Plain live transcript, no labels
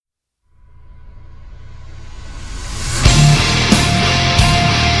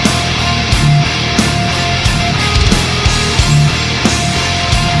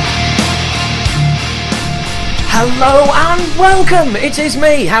Welcome! It is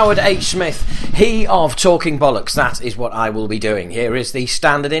me, Howard H. Smith, he of Talking Bollocks. That is what I will be doing. Here is the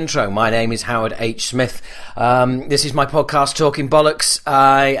standard intro. My name is Howard H. Smith. This is my podcast, Talking Bollocks.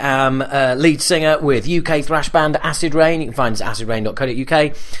 I am a lead singer with UK thrash band Acid Reign. You can find us at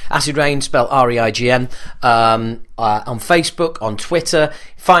acidrain.co.uk. Acid Reign, spelled R-E-I-G-N. On Facebook, on Twitter.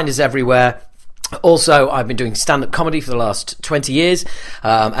 Find us everywhere. Also, I've been doing stand-up comedy for the last 20 years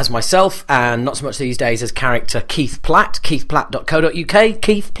as myself, and not so much these days as character Keith Platt, keithplatt.co.uk,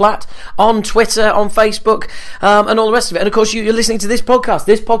 Keith Platt, on Twitter, on Facebook, and all the rest of it. And of course, you're listening to this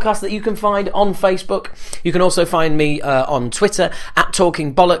podcast that you can find on Facebook. You can also find me on Twitter, at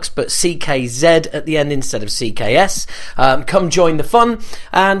Talking Bollocks, but CKZ at the end instead of CKS. Come join the fun,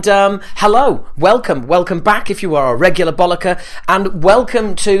 and hello, welcome back if you are a regular bollocker, and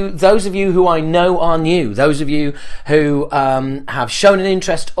welcome to those of you who I know are new, those of you who have shown an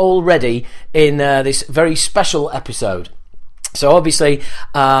interest already in this very special episode. So obviously,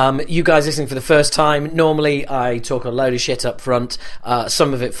 you guys listening for the first time, normally I talk a load of shit up front,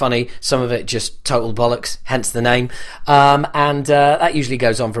 some of it funny, some of it just total bollocks, hence the name, and that usually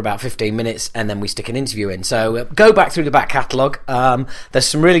goes on for about 15 minutes, and then we stick an interview in. So go back through the back catalogue, there's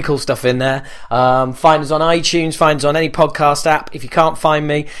some really cool stuff in there. Find us on iTunes, find us on any podcast app. If you can't find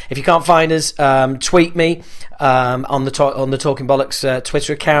us, tweet me on the Talking Bollocks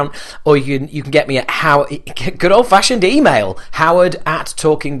Twitter account, or you can get me at good old fashioned email, Howard at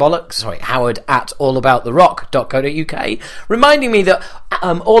allabouttherock.co.uk, reminding me that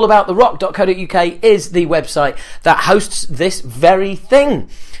allabouttherock.co.uk is the website that hosts this very thing,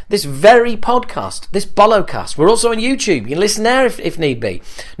 this very podcast, this Bollocast. We're also on YouTube. You can listen there if need be.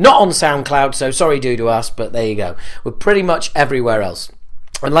 Not on SoundCloud, so sorry due to us, but there you go. We're pretty much everywhere else.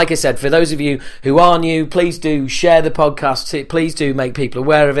 And like I said, for those of you who are new, please do share the podcast. Please do make people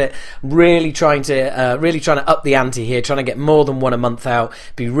aware of it. Really trying to up the ante here. Trying to get more than one a month out.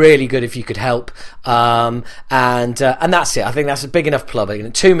 Be really good if you could help. And that's it. I think that's a big enough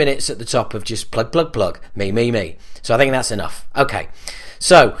plug. 2 minutes at the top of just plug. Me. So I think that's enough. Okay.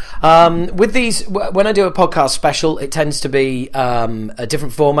 So, with these, when I do a podcast special, it tends to be a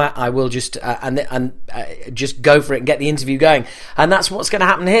different format. I will just just go for it and get the interview going, and that's what's going to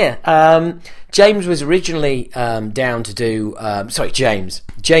happen here. James was originally down to do.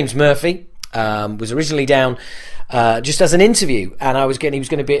 James Murphy was originally down. Just as an interview, and he was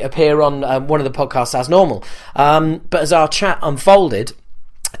going to appear on one of the podcasts as normal. But as our chat unfolded,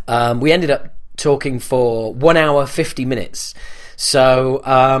 we ended up talking for 1 hour 50 minutes. So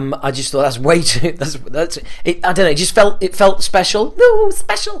I just thought that's way too. That's it. I don't know. It felt special. No,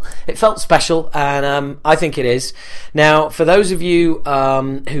 special. It felt special, and I think it is. Now, for those of you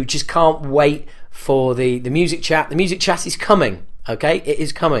who just can't wait for the music chat is coming. Okay, it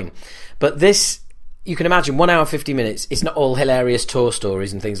is coming. But this, you can imagine, 1 hour 50 minutes. It's not all hilarious tour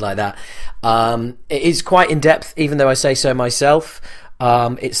stories and things like that. It is quite in depth, even though I say so myself.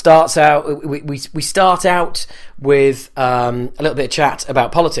 It starts out. We start out with a little bit of chat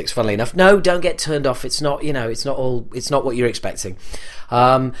about politics. Funnily enough, no, don't get turned off. It's not. It's not what you're expecting.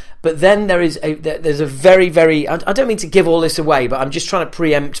 But then there's a very, very. I don't mean to give all this away, but I'm just trying to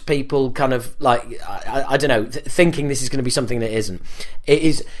preempt people, kind of like I don't know, thinking this is going to be something that isn't. It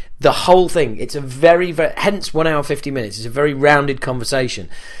is the whole thing. It's a very, very, hence 1 hour 50 minutes. It's a very rounded conversation.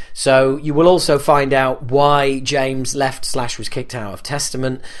 So you will also find out why James left / was kicked out of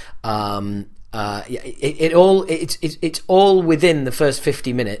Testament. It's all within the first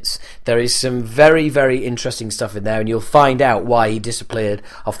 50 minutes. There is some very, very interesting stuff in there, and you'll find out why he disappeared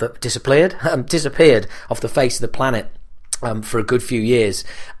off the face of the planet for a good few years,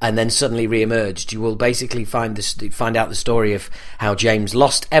 and then suddenly re-emerged. You will basically find out the story of how James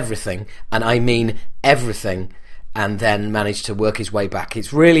lost everything, and I mean everything, and then managed to work his way back.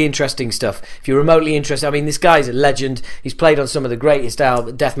 It's really interesting stuff. If you're remotely interested, I mean, this guy's a legend. He's played on some of the greatest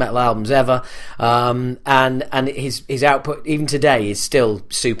death metal albums ever, and his output even today is still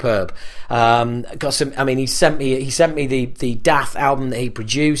superb. Got some. I mean, he sent me the Dath album that he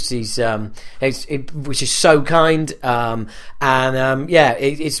produced. Which is so kind. It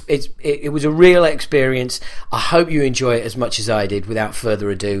was a real experience. I hope you enjoy it as much as I did. Without further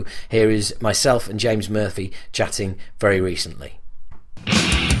ado, here is myself and James Murphy chatting very recently.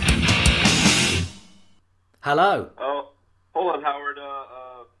 Hello. Oh, hold on, Howard.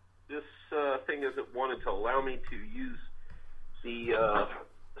 This thing isn't wanting to allow me to use the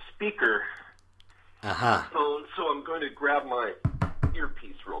speaker phone, so I'm going to grab my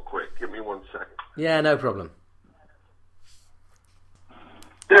earpiece real quick. Give me 1 second. Yeah, no problem.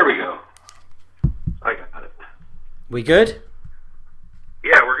 There we go. I got it. We good?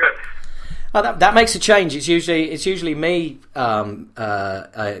 Yeah, we're good. Oh, that makes a change. It's usually me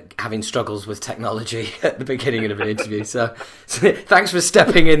having struggles with technology at the beginning of an interview. So thanks for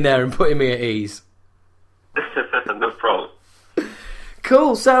stepping in there and putting me at ease. No problem.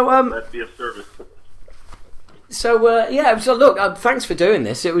 Cool. So that'd be a service. So look, thanks for doing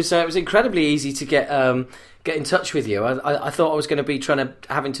this. It was incredibly easy to get in touch with you. I thought I was going to be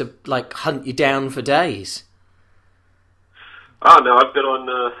having to like hunt you down for days. Oh no, I've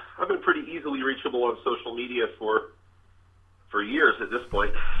been pretty easily reachable on social media for years at this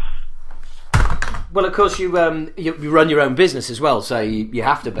point. Well, of course you run your own business as well, so you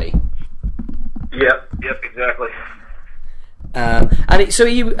have to be. Yep, exactly. So are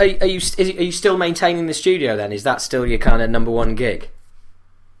you still maintaining the studio then? Is that still your kind of number one gig?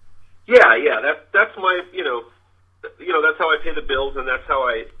 Yeah. That's my that's how I pay the bills, and that's how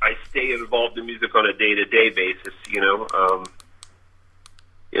I stay involved in music on a day-to-day basis.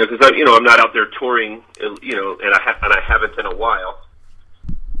 Because I'm not out there touring, and I haven't in a while.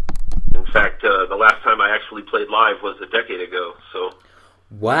 In fact, the last time I actually played live was a decade ago. So.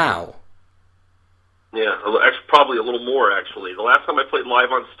 Wow. Yeah, actually, probably a little more, actually. The last time I played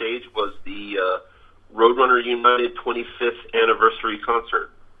live on stage was the Roadrunner United 25th anniversary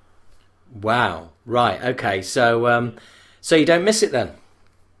concert. Wow. Right. Okay. So you don't miss it then?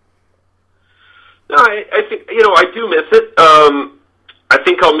 No, I think I do miss it. I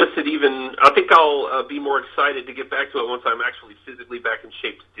think I'll miss it even. I think I'll be more excited to get back to it once I'm actually physically back in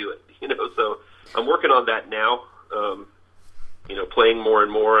shape to do it. So I'm working on that now. Playing more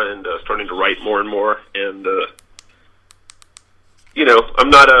and more and starting to write more and more. And, I'm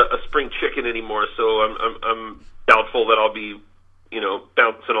not a spring chicken anymore, so I'm doubtful that I'll be,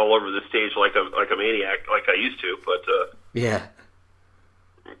 bouncing all over the stage like a maniac like I used to. But yeah.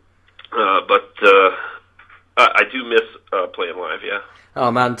 I do miss playing live, yeah.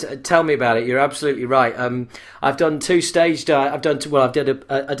 Oh man, tell me about it. You're absolutely right. I've done 2 stage dives. I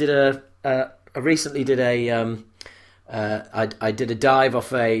recently did a I did a dive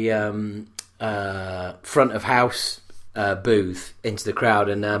off a front of house booth into the crowd,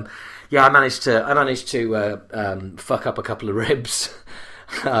 and I managed to fuck up a couple of ribs.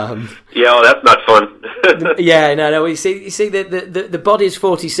 That's not fun. Yeah, no. You see, the body's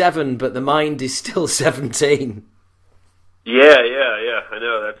 47, but the mind is still 17. Yeah. I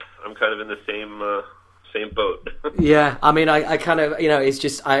know. I'm kind of in the same boat. Yeah, I mean, I kind of, it's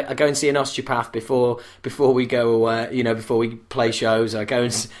just I go and see an osteopath before we go, before we play shows. I go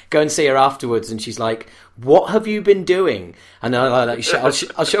and see her afterwards, and she's like, "What have you been doing?" And I'll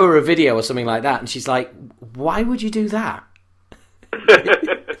show her a video or something like that, and she's like, "Why would you do that?"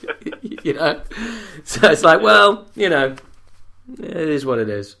 So it's like, well, it is what it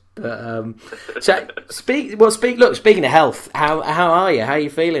is. But speaking of health, how are you? How are you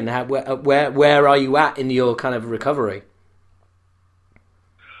feeling? Where are you at in your kind of recovery?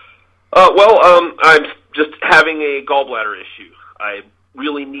 I'm just having a gallbladder issue. I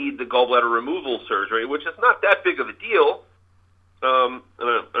really need the gallbladder removal surgery, which is not that big of a deal. And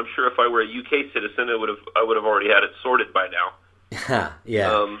I'm sure if I were a UK citizen, I would have already had it sorted by now.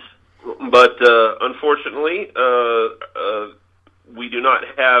 Yeah. But unfortunately, we do not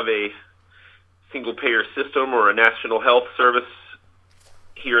have a single-payer system or a national health service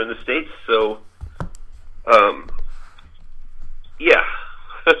here in the States, so,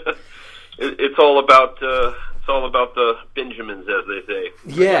 it's all about the Benjamins, as they say.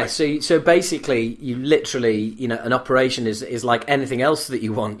 Yeah, so basically, you literally, an operation is like anything else that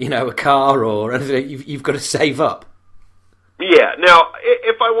you want, a car or anything. You've got to save up. Yeah. Now,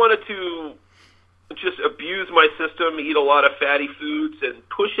 if I wanted to just abuse my system, eat a lot of fatty foods, and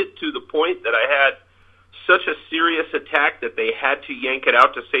push it to the point that I had such a serious attack that they had to yank it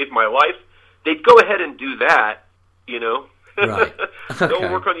out to save my life, they'd go ahead and do that, Right. Okay.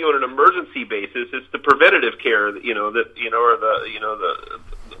 They'll work on you on an emergency basis. It's the preventative care, or the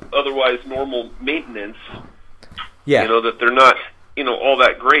otherwise normal maintenance, yeah. That they're not, all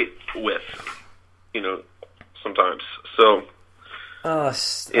that great with, sometimes. So,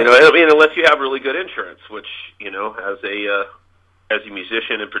 unless you have really good insurance, which, as a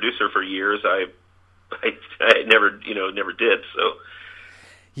musician and producer for years, I never did. So,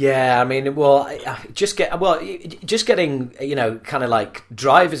 yeah, I mean, just getting, kind of like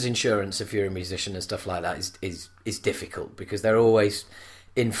driver's insurance if you're a musician and stuff like that is difficult, because they're always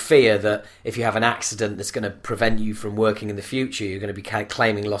in fear that if you have an accident that's going to prevent you from working in the future, you're going to be kind of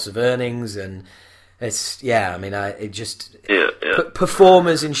claiming loss of earnings. And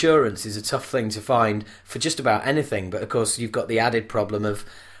performers insurance is a tough thing to find for just about anything. But of course, you've got the added problem of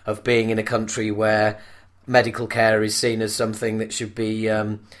being in a country where medical care is seen as something that should be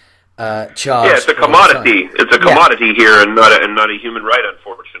charge. Yeah, it's a commodity. It's a commodity here, and not a human right,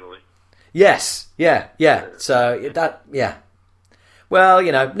 unfortunately. Yes. Yeah. So that. Yeah. Well,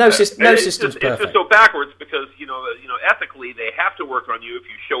 no system's perfect. It's just so backwards because ethically they have to work on you if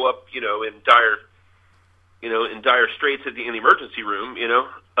you show up in dire straits in the emergency room.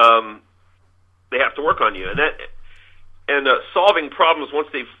 They have to work on you, and solving problems once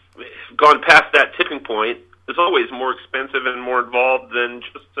they've gone past that tipping point is always more expensive and more involved than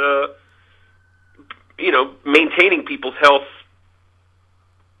just maintaining people's health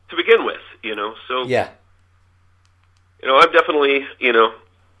to begin with. So yeah. I'm definitely,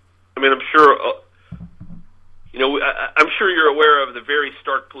 I'm sure, I'm sure you're aware of the very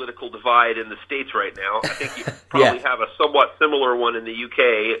stark political divide in the States right now. I think you probably have a somewhat similar one in the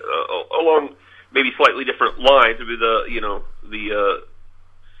UK, along maybe slightly different lines. I mean,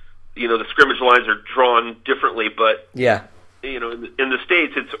 the scrimmage lines are drawn differently, but in the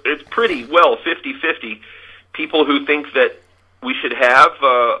States, it's pretty well 50-50. People who think that we should have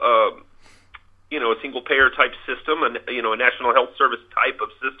a single-payer type system, a national health service type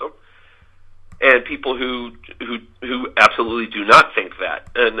of system, and people who absolutely do not think that.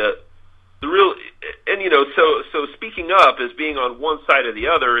 And so speaking up as being on one side or the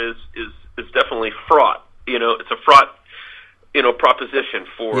other is definitely fraught. It's a fraught proposition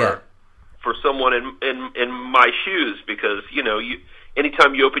for someone in my shoes, because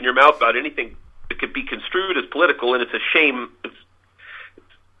anytime you open your mouth about anything, it could be construed as political, and it's a shame. It's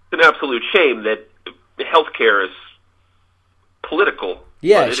an absolute shame that healthcare is political.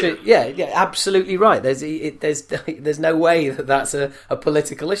 Yeah, absolutely right. There's no way that that's a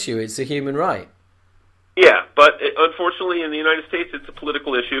political issue. It's a human right. Yeah, but unfortunately, in the United States, it's a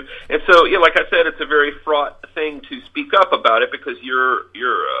political issue, and so like I said, it's a very fraught thing to speak up about it, because you're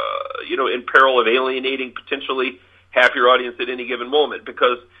in peril of alienating potentially half your audience at any given moment.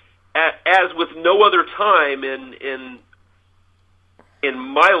 Because as with no other time in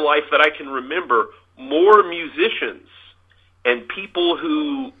my life that I can remember, more musicians and people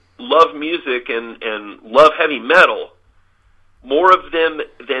who love music and love heavy metal, more of them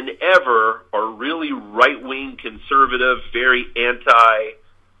than ever are really right-wing, conservative, very anti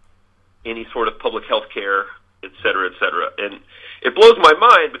any sort of public health care, et cetera, et cetera. And it blows my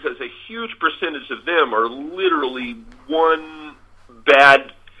mind, because a huge percentage of them are literally one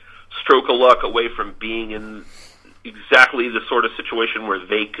bad stroke of luck away from being in exactly the sort of situation where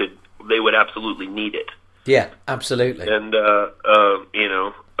they would absolutely need it. Yeah, absolutely. And but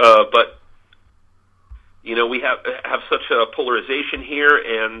we have such a polarization here,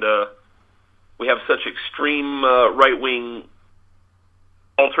 and we have such extreme right-wing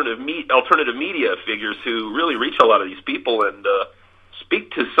alternative media figures who really reach a lot of these people and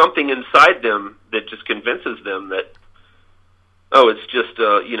speak to something inside them that just convinces them that, it's just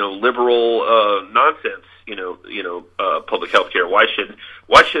liberal nonsense. Public health care. Why should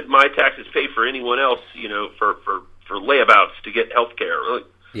my taxes pay for anyone else? For layabouts to get health care.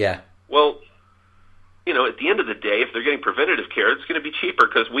 Yeah. Well, at the end of the day, if they're getting preventative care, it's going to be cheaper,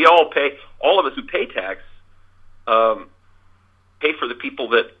 because we all pay. All of us who pay tax pay for the people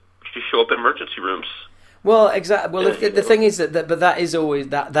that just show up in emergency rooms. Well, exactly. Well, the thing is that that is always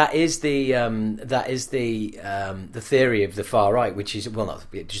that is the theory of the far right, which is, well, not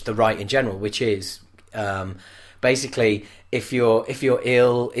just the right in general, which is basically if you're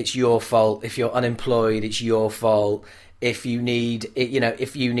ill, it's your fault. If you're unemployed, it's your fault. If you need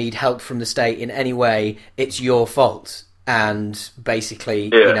help from the state in any way, it's your fault. And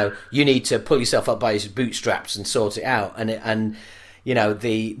basically, you need to pull yourself up by your bootstraps and sort it out. And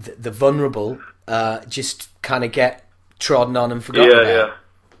the vulnerable just kind of get trodden on and forgotten about.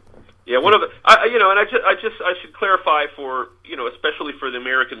 Yeah. One of the, I should clarify for especially for the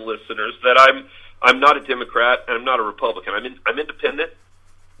American listeners, that I'm not a Democrat and I'm not a Republican. I'm independent.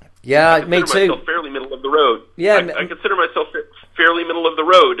 Yeah, me too. I consider myself fairly middle of the road. Yeah, I consider myself fairly middle of the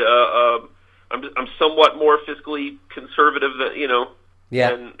road. I'm somewhat more fiscally conservative than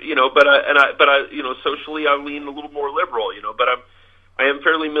Yeah. And but I socially I lean a little more liberal. But I am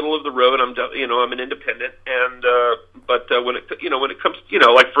fairly middle of the road. I'm an independent, and but when it comes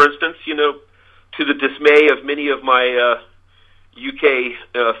like for instance to the dismay of many of my UK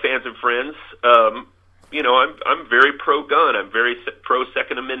fans and friends, I'm very pro-gun. I'm very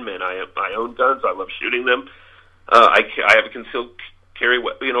pro-Second Amendment. I own guns. I love shooting them. I have a concealed carry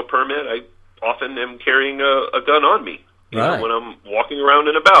permit. I often am carrying a gun on me when I'm walking around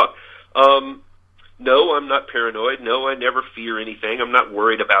and about. No, I'm not paranoid. No, I never fear anything. I'm not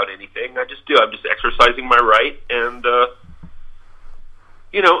worried about anything. I just do. I'm just exercising my right, and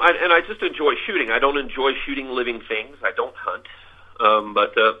and I just enjoy shooting. I don't enjoy shooting living things. I don't hunt.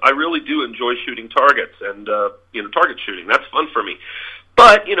 But I really do enjoy shooting targets and target shooting. That's fun for me.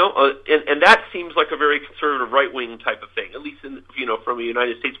 But and that seems like a very conservative right-wing type of thing. At least from a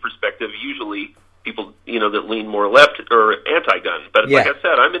United States perspective, usually people that lean more left or anti-gun. But like I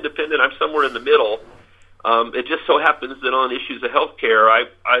said, I'm independent. I'm somewhere in the middle. It just so happens that on issues of healthcare,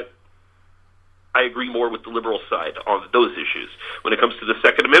 I agree more with the liberal side on those issues. When it comes to the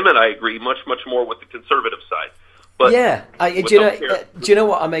Second Amendment, I agree much more with the conservative side. But do you know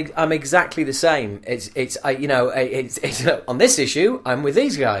what? I'm exactly the same. It's on this issue I'm with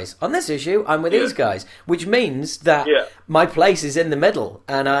these guys. On this issue I'm with these guys, which means that my place is in the middle,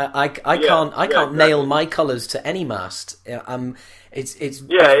 and I can't nail my colours to any mast. Isn't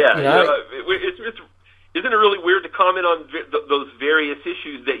it really weird to comment on those various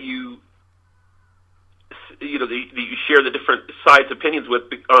issues that you share the different sides' opinions with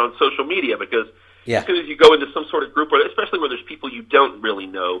on social media? Because as soon as you go into some sort of group, especially where there's people you don't really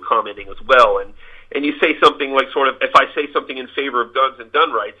know commenting as well, and you say something like if I say something in favor of guns and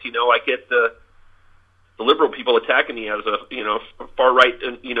gun rights, I get the liberal people attacking me as a far right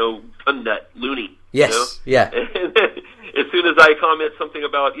gun nut loony. Yes, yeah. And then, as soon as I comment something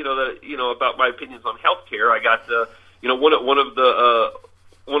about about my opinions on healthcare, I got one of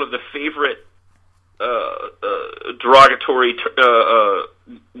the favorite derogatory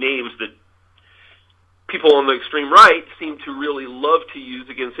names that people on the extreme right seem to really love to use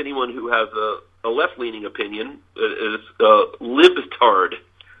against anyone who has a left-leaning opinion is libtard.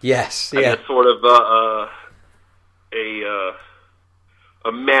 Yes, yeah. It's sort of a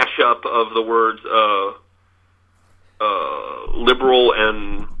mashup of the words liberal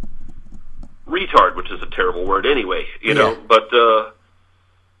and retard, which is a terrible word anyway, know. But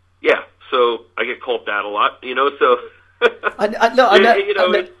so I get called that a lot, so.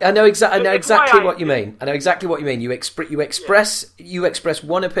 I know exactly what you mean. I know exactly what you mean. You express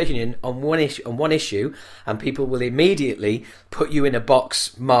one opinion on one issue, and people will immediately put you in a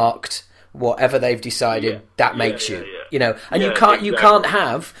box marked whatever they've decided that makes you. And you can't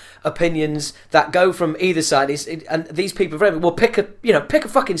have opinions that go from either side. And these people, will pick a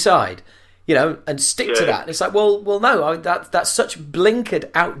fucking side. And stick to that. And it's like, well, no, that's such blinkered,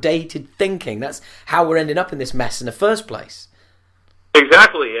 outdated thinking. That's how we're ending up in this mess in the first place.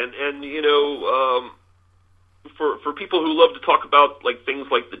 Exactly, and for people who love to talk about things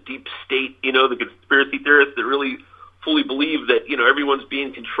like the deep state, the conspiracy theorists that really fully believe that everyone's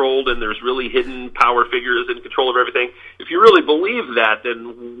being controlled and there's really hidden power figures in control of everything. If you really believe that,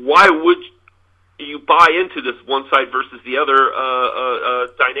 then why would you buy into this one side versus the other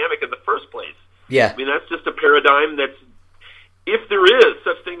dynamic in the first place? Yeah. I mean, that's just a paradigm that's, if there is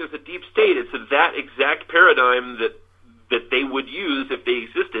such thing as a deep state, it's that exact paradigm that they would use if they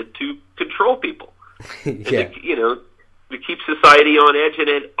existed to control people. And to keep society on edge and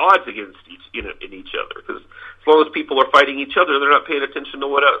at odds against each other. Because as long as people are fighting each other, they're not paying attention to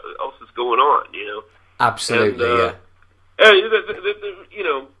what else is going on, Absolutely,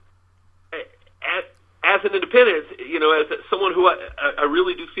 as an independent, as someone who I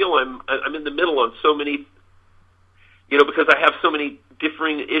really do feel I'm in the middle on so many, because I have so many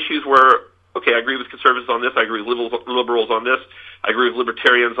differing issues where, okay, I agree with conservatives on this, I agree with liberals on this, I agree with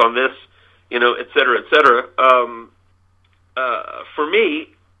libertarians on this, et cetera, et cetera. For me,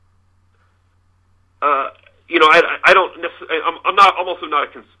 I don't necessarily, I'm also not a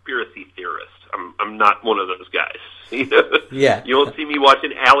conspiracy theorist. I'm not one of those guys. Yeah. You won't see me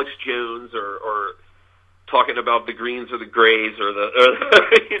watching Alex Jones or talking about the greens or the grays or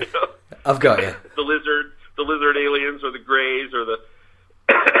the I've got you. the lizard aliens or the grays or the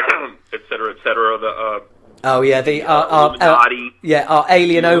et cetera, the Illuminati. Our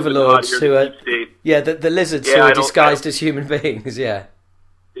alien overlords who are the lizards who are disguised as human beings. Yeah.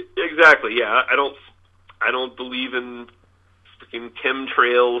 Exactly. Yeah. I don't believe in freaking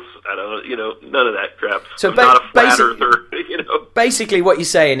chemtrails. I don't, none of that crap. So I'm not a flat earther. Basically, what you're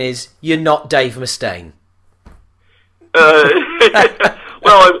saying is you're not Dave Mustaine.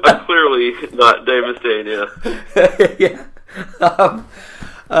 Well, I'm clearly not Dave Mustaine. Yeah.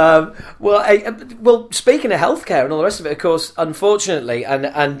 Well, speaking of healthcare and all the rest of it, of course, unfortunately, and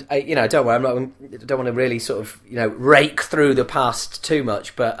don't worry, don't want to really sort of rake through the past too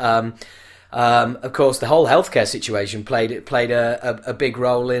much, but of course, the whole healthcare situation played a big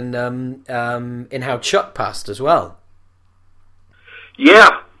role in how Chuck passed as well.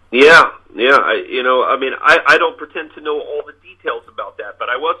 Yeah. I don't pretend to know all the details about that, but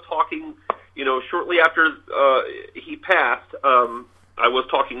I was talking, shortly after he passed. I was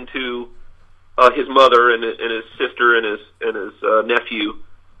talking to his mother and his sister and his nephew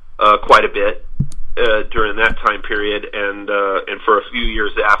quite a bit, during that time period, and for a few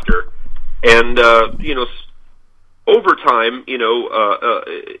years after. And over time,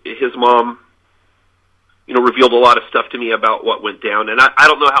 his mom, revealed a lot of stuff to me about what went down, and I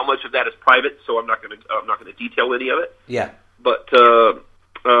don't know how much of that is private, so I'm not going to detail any of it. Yeah. But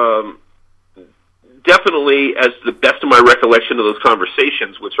definitely, as the best of my recollection of those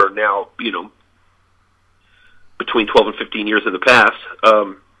conversations, which are now, between 12 and 15 years in the past,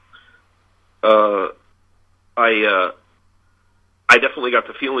 I definitely got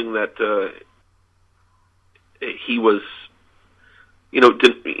the feeling that he was, he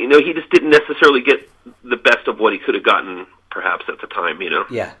just didn't necessarily get the best of what he could have gotten, perhaps at the time,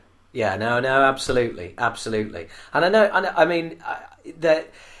 Yeah, no, absolutely. And I mean, that.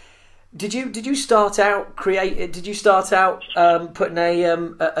 Did you start out putting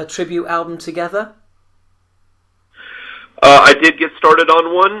a tribute album together? I did get started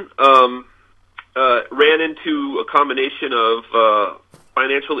on one. Ran into a combination of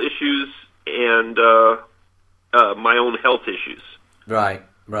financial issues and my own health issues. Right.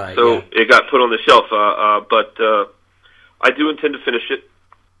 So it got put on the shelf, but I do intend to finish it.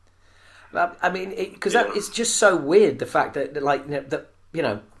 I mean, because it's just so weird, the fact that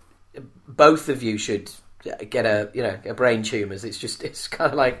both of you should get a brain tumors. It's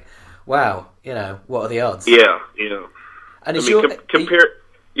kind of like, wow, what are the odds? Yeah. And compare.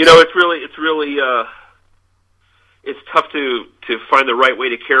 It's tough to find the right way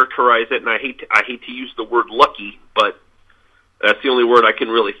to characterize it, and I hate to use the word lucky, but that's the only word I can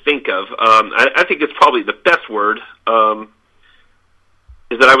really think of. I think it's probably the best word.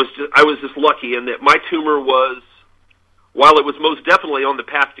 Is that I was just lucky, and that my tumor was, while it was most definitely on the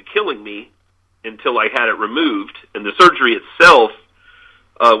path to killing me until I had it removed, and the surgery itself,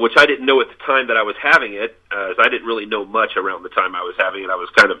 which I didn't know at the time that I was having it, as I didn't really know much around the time I was having it. I was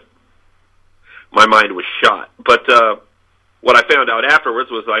my mind was shot. But what I found out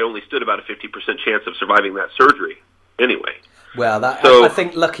afterwards was I only stood about a 50% chance of surviving that surgery. Anyway. Well, I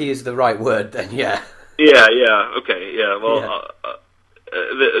think lucky is the right word then, yeah. Yeah, okay, yeah. Well,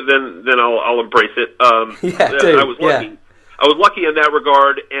 then I'll embrace it. I was lucky. Yeah. I was lucky in that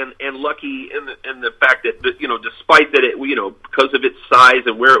regard, and lucky in the fact that despite that it because of its size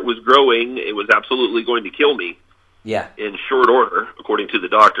and where it was growing, it was absolutely going to kill me. Yeah. In short order, according to the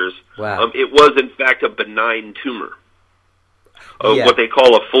doctors. Wow. It was in fact a benign tumor, what they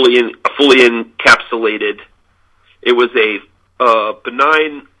call a fully encapsulated. It was a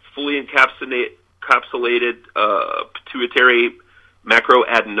benign, fully encapsulated pituitary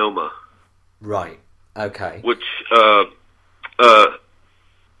macroadenoma. Right. Okay. Which.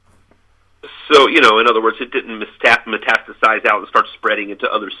 So, in other words, it didn't metastasize out and start spreading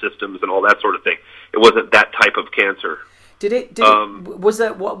into other systems and all that sort of thing. It wasn't that type of cancer. Was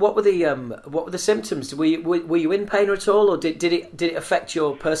that what were the symptoms? Were you in pain at all, or did it affect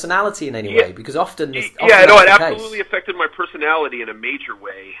your personality in any way? Because often it absolutely affected my personality in a major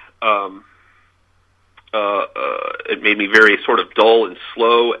way. It made me very sort of dull and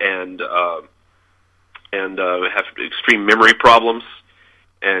slow, and have extreme memory problems,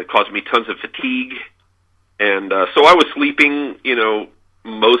 and it caused me tons of fatigue. And so I was sleeping,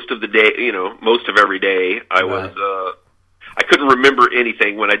 most of the day, most of every day. I couldn't remember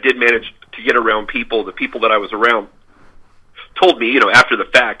anything. When I did manage to get around people, the people that I was around told me, after the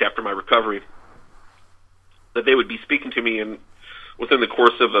fact, after my recovery, that they would be speaking to me, and within the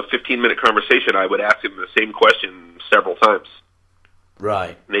course of a 15-minute conversation, I would ask them the same question several times.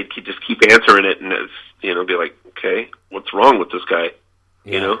 Right. And they'd just keep answering it, and be like, okay, what's wrong with this guy?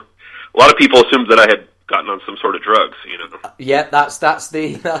 Yeah. A lot of people assumed that I had gotten on some sort of drugs. Yeah, that's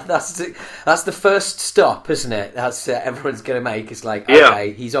the first stop, isn't it? That's everyone's going to make. It's like,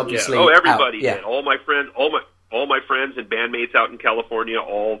 okay, he's obviously. Yeah. Oh, everybody out. Yeah. did. All my friends and bandmates out in California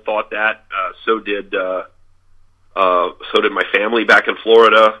all thought that. So did my family back in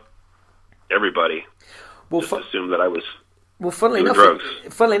Florida. Everybody just assumed that I was. Well, funnily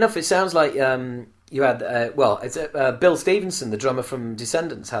enough, it sounds like you had. Bill Stevenson, the drummer from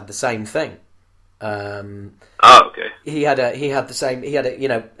Descendants, had the same thing. Okay. He had the same. He had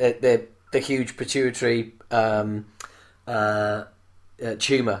the huge pituitary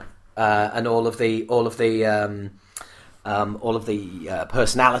tumor and all of the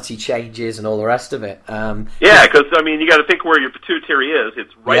personality changes and all the rest of it. Because you got to think where your pituitary is.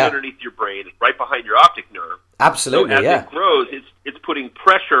 It's right underneath your brain, right behind your optic nerve. Absolutely. So as it grows, it's putting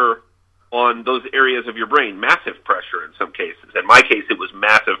pressure on those areas of your brain, massive pressure in some cases. In my case, it was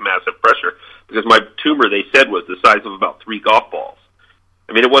massive pressure, because my tumor, they said, was the size of about 3 golf balls.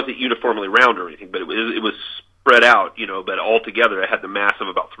 It wasn't uniformly round or anything, but it was spread out, but altogether it had the mass of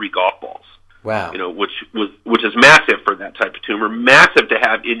about 3 golf balls. Wow. Which is massive for that type of tumor, massive to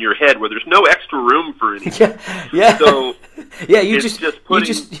have in your head where there's no extra room for anything. Yeah. So you just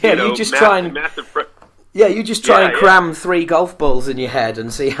try and cram 3 golf balls in your head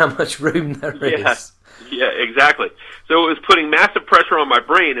and see how much room there is. Yeah, exactly. So it was putting massive pressure on my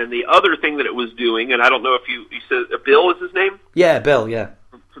brain, and the other thing that it was doing, and I don't know if you said Bill is his name? Yeah, Bill. Yeah.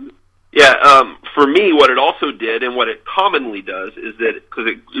 Yeah, for me, what it also did, and what it commonly does, is that because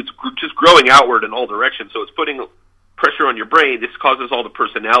it's just growing outward in all directions, so it's putting pressure on your brain. This causes all the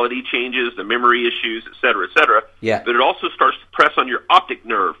personality changes, the memory issues, et cetera, et cetera. Yeah. But it also starts to press on your optic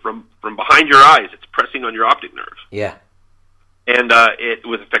nerve from behind your eyes. It's pressing on your optic nerve. Yeah. And it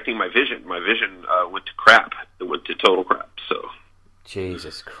was affecting my vision. My vision went to crap. It went to total crap. So.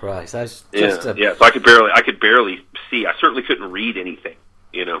 Jesus Christ, that's just So I could barely see. I certainly couldn't read anything.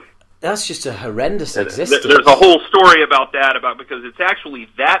 That's just a horrendous existence. There's a whole story about that, because it's actually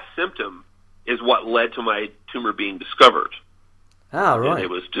that symptom is what led to my tumor being discovered. Ah, right. And it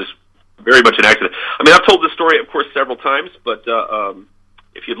was just very much an accident. I mean, I've told this story, of course, several times, but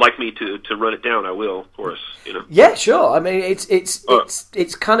if you'd like me to run it down, I will, of course. Yeah, sure. I mean,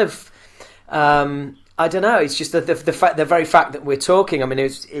 it's kind of. I don't know. It's just the very fact that we're talking. I mean,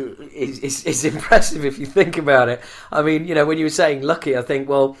 it's impressive if you think about it. I mean, when you were saying lucky, I think,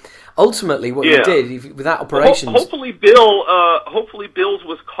 well, ultimately what you did with that operation. Hopefully, Bill's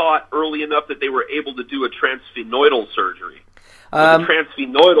was caught early enough that they were able to do a transsphenoidal surgery. With the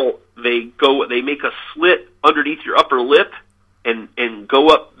transsphenoidal, they make a slit underneath your upper lip and go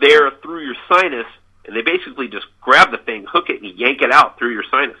up there through your sinus, and they basically just grab the thing, hook it, and yank it out through your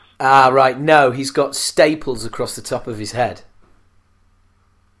sinus. Ah, right. No, he's got staples across the top of his head.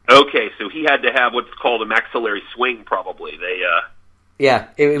 Okay, so he had to have what's called a maxillary swing, probably.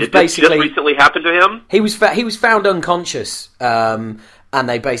 It was basically just recently happened to him. He was found unconscious, and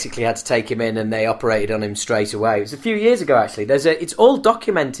they basically had to take him in, and they operated on him straight away. It was a few years ago, actually. It's all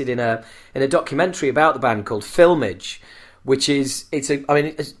documented in a documentary about the band called Filmage. Which is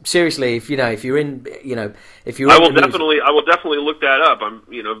seriously, if you're in. I will definitely look that up. I'm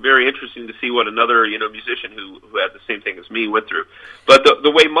very interesting to see what another musician who had the same thing as me went through. But the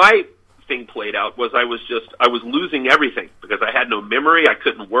way my thing played out was I was losing everything because I had no memory. I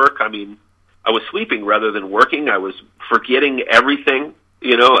couldn't work. I mean, I was sleeping rather than working. I was forgetting everything.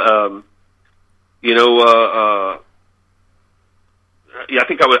 I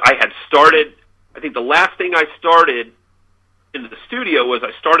think I had started. I think the last thing I started into the studio was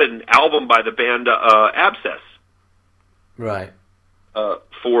I started an album by the band Abscess. Right.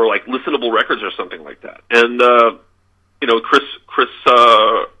 For like Listenable Records or something like that. And Chris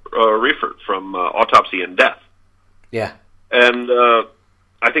Reifert from Autopsy and Death. Yeah. And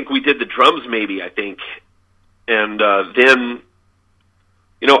I think we did the drums maybe, I think. And then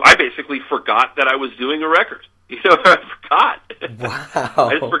I basically forgot that I was doing a record. I forgot. Wow.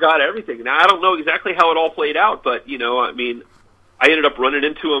 I just forgot everything. Now I don't know exactly how it all played out, but I ended up running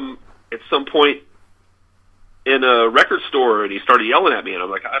into him at some point in a record store, and he started yelling at me, and I'm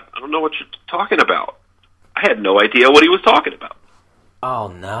like, I don't know what you're talking about. I had no idea what he was talking about. Oh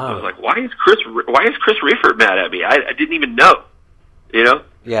no! I was like, why is Chris Reifert mad at me? I didn't even know,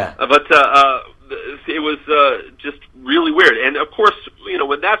 Yeah. But it was just really weird, and of course,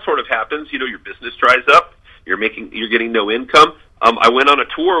 when that sort of happens, your business dries up. You're getting no income. I went on a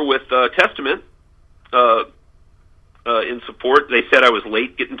tour with Testament. In support. They said I was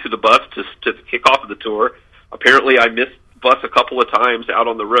late getting to the bus to kick off of the tour. Apparently, I missed the bus a couple of times out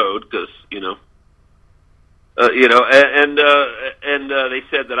on the road because they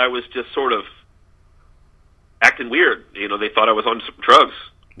said that I was just sort of acting weird. They thought I was on some drugs.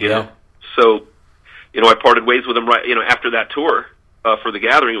 You know, so I parted ways with them right. After that tour for the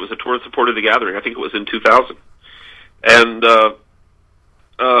Gathering, it was a tour in support of the Gathering. I think it was in 2000, and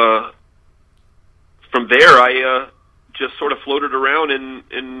from there I just sort of floated around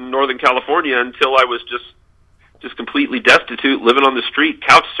in Northern California until I was just completely destitute, living on the street,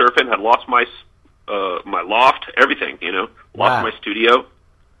 couch surfing. Had lost my loft, everything. Lost my studio,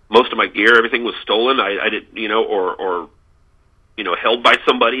 most of my gear, everything was stolen. I didn't, or held by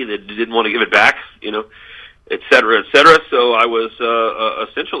somebody that didn't want to give it back, et cetera, et cetera. So I was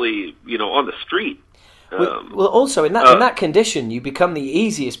essentially, on the street. Well, also in that condition, you become the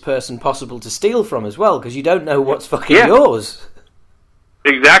easiest person possible to steal from as well, because you don't know what's fucking yours.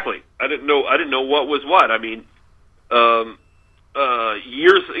 Exactly. I didn't know what was what. I mean, a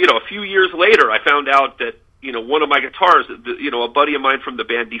few years later, I found out that one of my guitars, a buddy of mine from the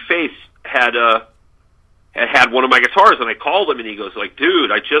band Deface had one of my guitars, and I called him, and he goes like,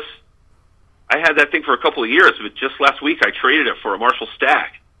 "Dude, I had that thing for a couple of years, but just last week I traded it for a Marshall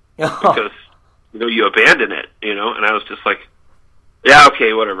Stack because." you abandon it, and I was just like, yeah,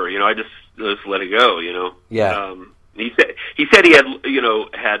 okay, whatever, I just let it go, Yeah. He said he had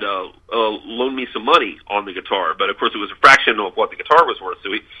loaned me some money on the guitar, but of course it was a fraction of what the guitar was worth.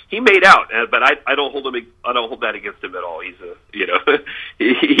 So he made out, but I don't hold that against him at all. He's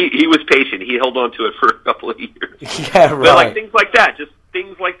he was patient. He held on to it for a couple of years. Yeah, right. But like things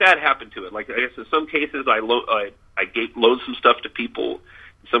like that happened to it. Like I guess in some cases I loaned some stuff to people.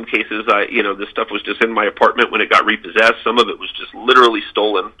 In some cases this stuff was just in my apartment when it got repossessed. Some of it was just literally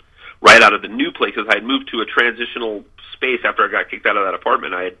stolen right out of the new place, because I had moved to a transitional space after I got kicked out of that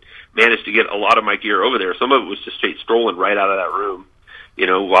apartment. I had managed to get a lot of my gear over there. Some of it was just straight stolen right out of that room,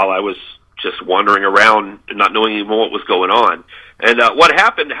 while I was just wandering around and not knowing even what was going on. And what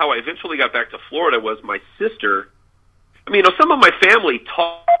happened, how I eventually got back to Florida, was my sister, some of my family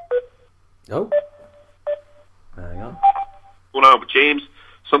taught... Oh. Hang on. What's going on with James?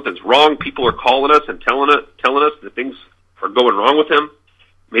 Something's wrong. People are calling us and telling us that things are going wrong with him.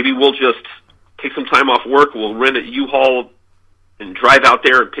 Maybe we'll just take some time off work. We'll rent a U-Haul and drive out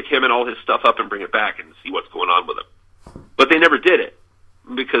there and pick him and all his stuff up and bring it back and see what's going on with him. But they never did it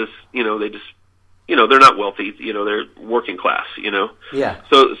because, they just, they're not wealthy. They're working class, Yeah.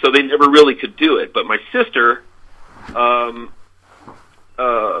 So they never really could do it. But my sister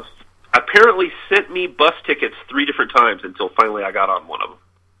apparently sent me bus tickets 3 different times until finally I got on one of them.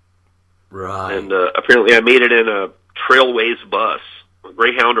 Right. And apparently I made it in a Trailways bus, a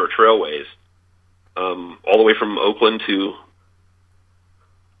Greyhound or Trailways, all the way from Oakland to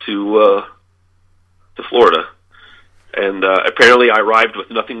Florida. And apparently I arrived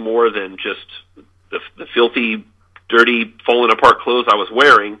with nothing more than just the filthy, dirty, falling apart clothes I was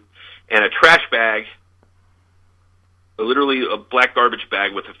wearing, and a trash bag, literally a black garbage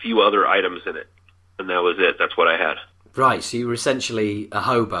bag with a few other items in it. And that was it. That's what I had. Right, so you were essentially a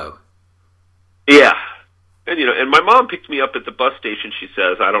hobo. Yeah. And, and my mom picked me up at the bus station, she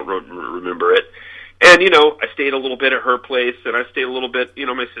says. I don't remember it. And, I stayed a little bit at her place, and I stayed a little bit,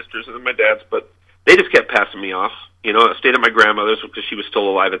 my sister's and my dad's, but they just kept passing me off. I stayed at my grandmother's because she was still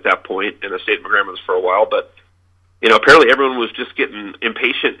alive at that point, and I stayed at my grandmother's for a while, but, apparently everyone was just getting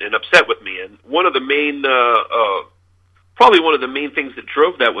impatient and upset with me. And one of the main, probably one of the main things that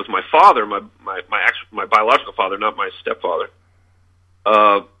drove that was my father, my biological father, not my stepfather,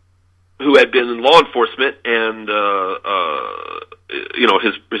 who had been in law enforcement, and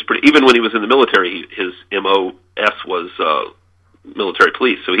his pretty, even when he was in the military, his MOS was military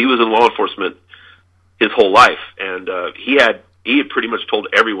police. So he was in law enforcement his whole life, and he had pretty much told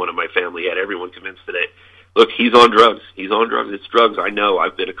everyone in my family, had everyone convinced today, look, he's on drugs. He's on drugs. It's drugs. I know.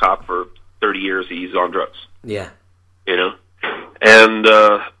 I've been a cop for 30 years. He's on drugs. Yeah. And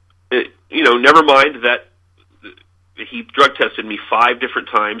never mind that. He drug tested me 5 different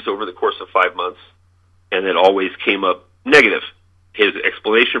times over the course of 5 months, and it always came up negative. His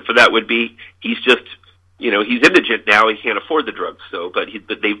explanation for that would be he's just, he's indigent now. He can't afford the drugs. But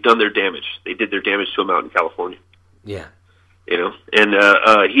they've done their damage. They did their damage to him out in California. Yeah. And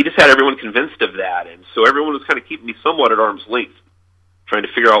he just had everyone convinced of that, and so everyone was kind of keeping me somewhat at arm's length, trying to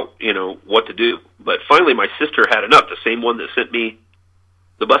figure out, what to do. But finally, my sister had enough. The same one that sent me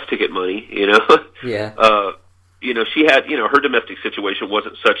the bus ticket money, Yeah. She had, her domestic situation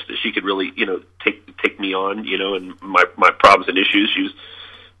wasn't such that she could really, take me on, and my problems and issues. She was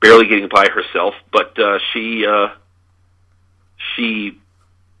barely getting by herself, but she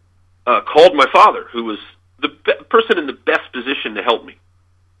called my father, who was the person in the best position to help me,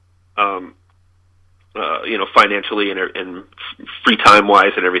 financially and free time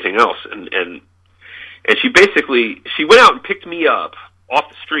wise and everything else, and she went out and picked me up off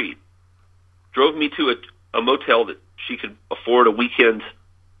the street, drove me to a motel that she could afford a weekend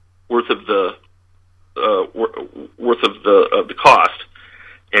worth of the cost,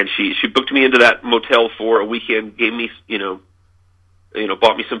 and she booked me into that motel for a weekend, gave me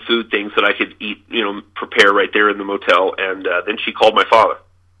bought me some food, things that I could eat, prepare right there in the motel, and then she called my father,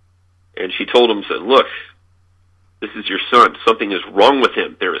 and she told him, said, look, this is your son. Something is wrong with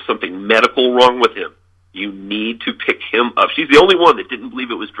him. There is something medical wrong with him. You need to pick him up. She's the only one that didn't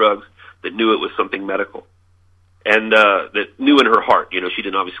believe it was drugs, that knew it was something medical. And that knew in her heart, she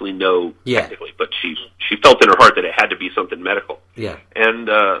didn't obviously know technically, but she felt in her heart that it had to be something medical. Yeah. And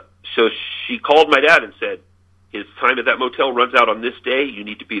so she called my dad and said, his time at that motel runs out on this day. You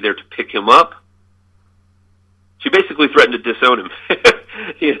need to be there to pick him up. She basically threatened to disown him.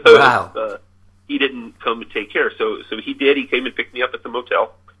 Wow. He didn't come to take care. So he did. He came and picked me up at the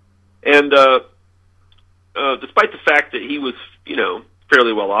motel. And despite the fact that he was,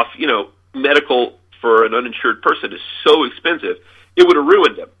 fairly well off, medical for an uninsured person is so expensive, it would have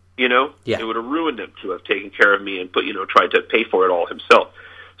ruined him. You know, Yeah. it would have ruined him to have taken care of me and tried to pay for it all himself.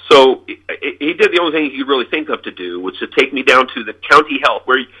 So he did the only thing he could really think of to do, was to take me down to the county health,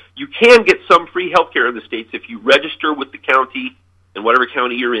 where you can get some free health care in the States if you register with the county in whatever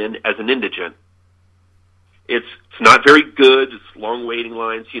county you're in as an indigent. It's not very good. It's long waiting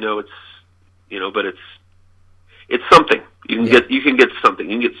lines. But it's something. You can get something.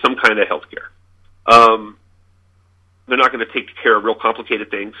 You can get some kind of health care. They're not going to take care of real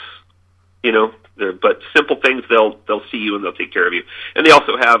complicated things, but simple things, they'll see you and they'll take care of you. And they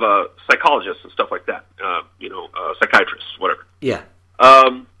also have psychologists and stuff like that, psychiatrists, whatever. Yeah.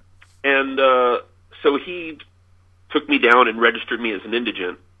 So he took me down and registered me as an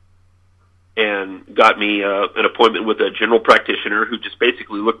indigent and got me an appointment with a general practitioner who just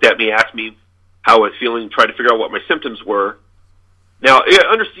basically looked at me, asked me how I was feeling, tried to figure out what my symptoms were. Now, you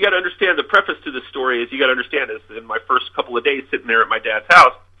got to understand, the preface to this story is, you got to understand, is in my first couple of days sitting there at my dad's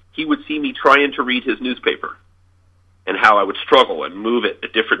house, he would see me trying to read his newspaper and how I would struggle and move it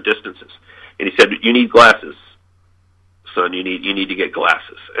at different distances. And he said, "You need glasses, son. You need to get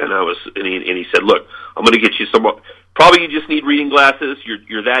glasses." And he said, "Look, I'm going to get you some. Probably you just need reading glasses.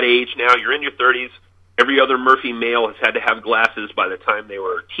 You're that age now. You're in your 30s. Every other Murphy male has had to have glasses by the time they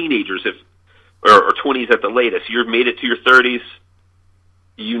were teenagers, or 20s at the latest. You've made it to your 30s.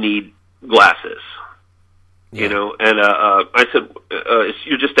 You need glasses." Yeah. And I said,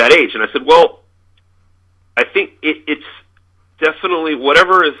 "You're just that age." And I said, "Well, I think it's definitely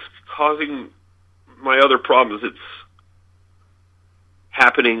whatever is causing my other problems. It's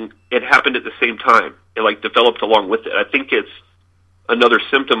happening. It happened at the same time. It developed along with it. I think it's another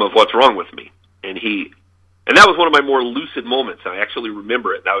symptom of what's wrong with me." And that was one of my more lucid moments. I actually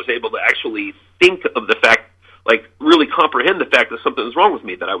remember it. And I was able to actually think of the fact, really comprehend the fact that something was wrong with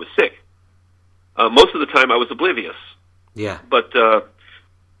me, that I was sick. Most of the time I was oblivious. Yeah. But,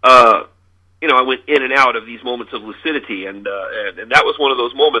 I went in and out of these moments of lucidity, and that was one of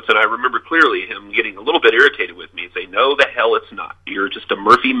those moments, and I remember clearly him getting a little bit irritated with me and saying, "No, the hell it's not. You're just a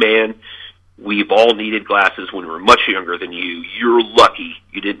Murphy man. We've all needed glasses when we were much younger than you. You're lucky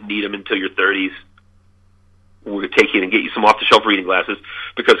you didn't need them until your 30s. We're going to take you and get you some off-the-shelf reading glasses,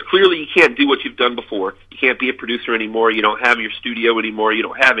 because clearly you can't do what you've done before. You can't be a producer anymore. You don't have your studio anymore. You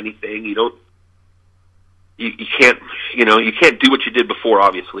don't have anything. You can't do what you did before.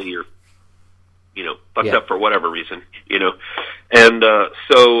 Obviously, you're, fucked up for whatever reason, And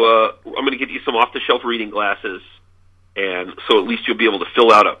so I'm going to get you some off-the-shelf reading glasses, and so at least you'll be able to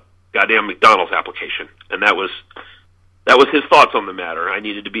fill out a goddamn McDonald's application." And that was his thoughts on the matter. I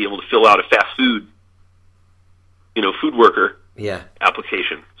needed to be able to fill out a fast food, food worker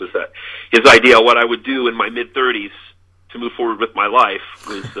application. Was that his idea? What I would do in my mid-30s to move forward with my life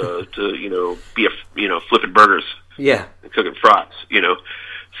was to be flipping burgers, and cooking fries,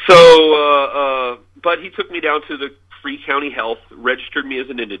 So, but he took me down to the free county health, registered me as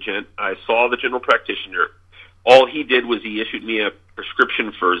an indigent. I saw the general practitioner. All he did was he issued me a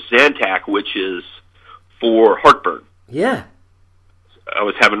prescription for Zantac, which is for heartburn. Yeah. I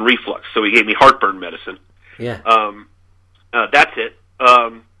was having reflux, so he gave me heartburn medicine. Yeah. That's it.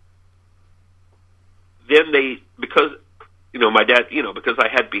 Then because my dad, because I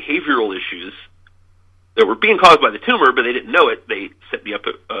had behavioral issues that were being caused by the tumor, but they didn't know it, they set me up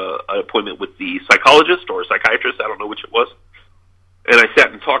an appointment with the psychologist or psychiatrist, I don't know which it was. And I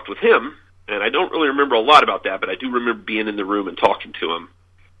sat and talked with him, and I don't really remember a lot about that, but I do remember being in the room and talking to him.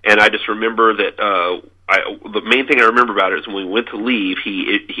 And I just remember that the main thing I remember about it is when we went to leave,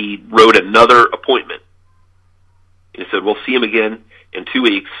 he wrote another appointment. He said, "We'll see him again in 2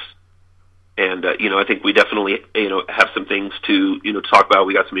 weeks. And, I think we definitely, have some things to talk about.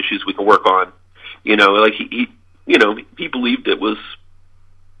 We got some issues we can work on." He believed it was,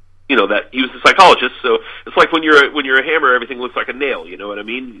 that he was a psychologist. So it's like when you're a hammer, everything looks like a nail. You know what I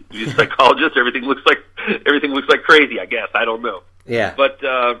mean? You're a psychologist, everything looks like crazy, I guess. I don't know. Yeah. But,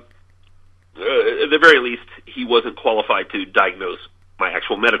 at the very least, he wasn't qualified to diagnose my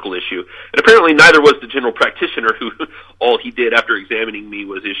actual medical issue. And apparently neither was the general practitioner, who all he did after examining me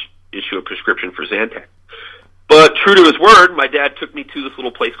was issue a prescription for Zantac. But true to his word, my dad took me to this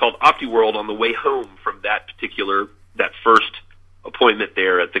little place called OptiWorld on the way home from that first appointment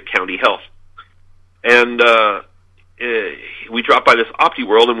there at the county health. And we dropped by this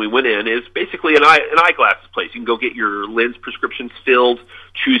OptiWorld, and we went in. It's basically an eyeglasses place. You can go get your lens prescriptions filled,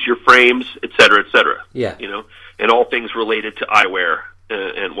 choose your frames, et cetera, et cetera. Yeah. And all things related to eyewear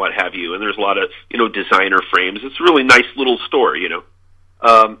and what have you. And there's a lot of, designer frames. It's a really nice little store,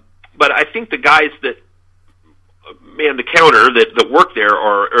 But I think the guys that man the counter that work there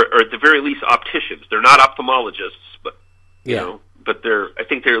are at the very least opticians. They're not ophthalmologists, but but I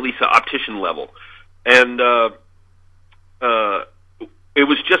think they're at least an optician level. And it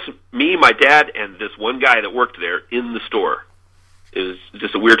was just me, my dad, and this one guy that worked there in the store. It was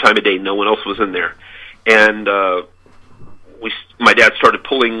just a weird time of day. No one else was in there. And my dad started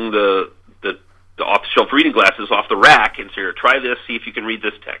pulling the off-the-shelf reading glasses off the rack and said, try this, see if you can read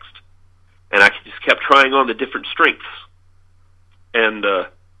this text. And I just kept trying on the different strengths. And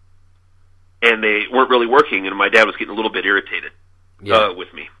they weren't really working, and my dad was getting a little bit irritated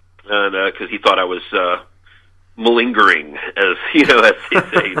with me. And because he thought I was malingering, as they say. He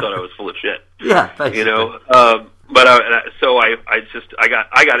thought I was full of shit. Yeah, basically. But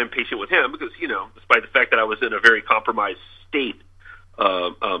I got impatient with him because, despite the fact that I was in a very compromised state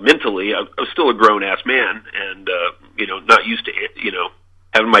mentally, I was still a grown ass man, and not used to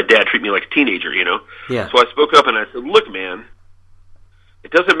having my dad treat me like a teenager. Yeah. So I spoke up and I said, "Look, man,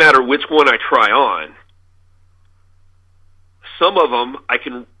 it doesn't matter which one I try on. Some of them I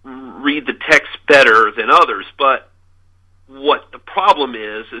can read the text better than others, but what the problem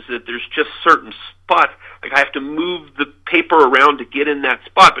is that there's just certain spots. Like I have to move the paper around to get in that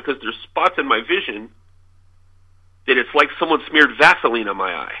spot because there's spots in my vision that it's like someone smeared Vaseline on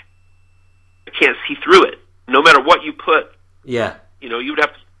my eye. I can't see through it. No matter what you put, yeah, you would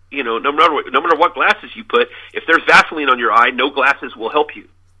have to, no matter what glasses you put, if there's Vaseline on your eye, no glasses will help you,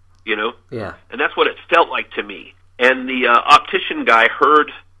 Yeah. And that's what it felt like to me. And the optician guy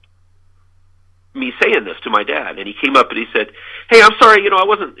heard me saying this to my dad, and he came up and he said, "Hey, I'm sorry, I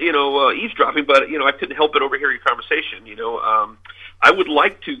wasn't, eavesdropping, but, I couldn't help but overhear your conversation. I would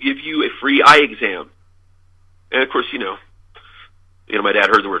like to give you a free eye exam." And of course, my dad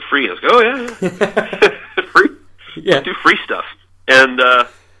heard the word free, and I was like, "Oh yeah, free, yeah, do free stuff." And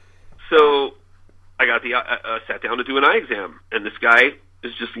so I got sat down to do an eye exam, and this guy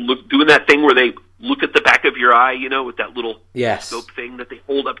is just doing that thing where they look at the back of your eye, with that little scope thing that they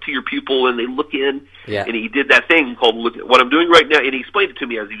hold up to your pupil and they look in. Yeah. And he did that thing called what I'm doing right now, and he explained it to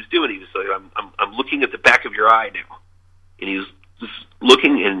me as he was doing it. He was like, I'm looking at the back of your eye now. And he was just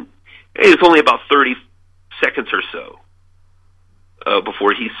looking, and it was only about 30 seconds or so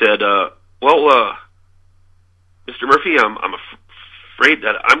before he said, "Well, Mr. Murphy, I'm afraid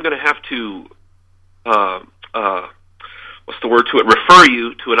that I'm going to have to what's the word to it? Refer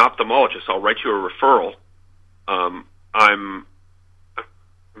you to an ophthalmologist. I'll write you a referral. I'm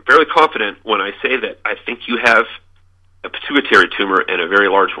fairly confident when I say that I think you have a pituitary tumor and a very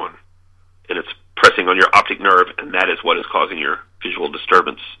large one, and it's pressing on your optic nerve, and that is what is causing your visual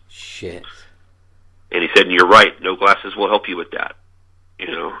disturbance." Shit. And he said, "And you're right. No glasses will help you with that."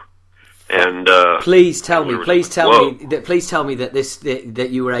 And please tell me that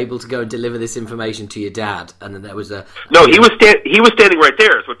you were able to go and deliver this information to your dad, and then there was a no. He was standing right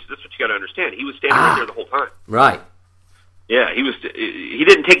there. That's what you got to understand. He was standing right there the whole time. Right. Yeah, he was. He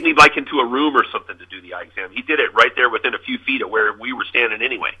didn't take me like into a room or something to do the eye exam. He did it right there within a few feet of where we were standing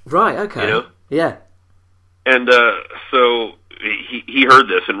anyway. Right. Okay. Yeah. And so he heard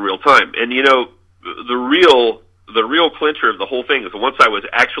this in real time, and the real clincher of the whole thing is once I was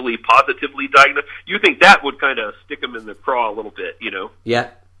actually positively diagnosed. You think that would kind of stick him in the craw a little bit,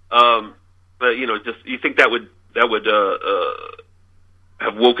 Yeah. But just you think that would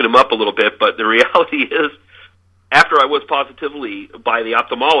have woken him up a little bit. But the reality is, after I was positively by the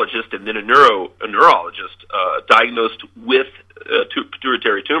ophthalmologist and then a neurologist diagnosed with a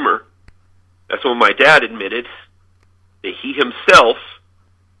pituitary tumor, that's when my dad admitted that he himself,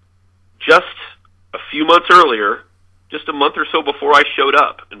 just a few months earlier, just a month or so before I showed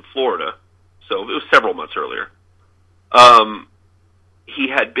up in Florida, so it was several months earlier, he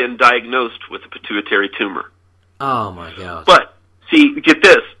had been diagnosed with a pituitary tumor. Oh, my God. But, see, get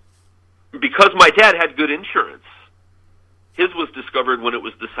this. Because my dad had good insurance, his was discovered when it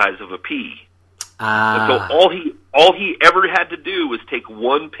was the size of a pea. And so all he ever had to do was take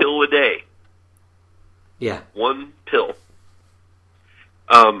one pill a day. Yeah. One pill.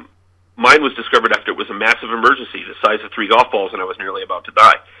 Mine was discovered after it was a massive emergency, the size of 3 golf balls, and I was nearly about to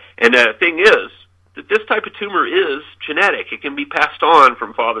die. And the thing is that this type of tumor is genetic. It can be passed on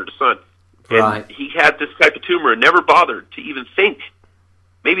from father to son. Right. And he had this type of tumor and never bothered to even think,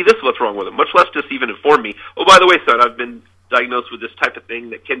 maybe this is what's wrong with him, much less just even inform me, "Oh, by the way, son, I've been diagnosed with this type of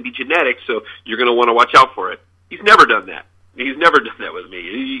thing that can be genetic, so you're going to want to watch out for it." He's never done that. He's never done that with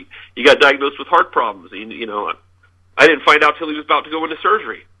me. He got diagnosed with heart problems. I didn't find out till he was about to go into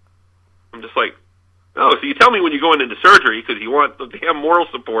surgery. I'm just like, "Oh, so you tell me when you're going into surgery because you want the damn moral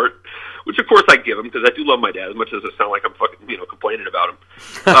support," which of course I give him because I do love my dad as much as it sounds like I'm fucking, complaining about him.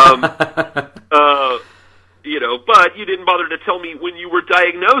 But you didn't bother to tell me when you were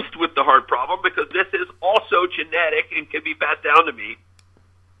diagnosed with the heart problem because this is also genetic. pathetic and can be passed down to me.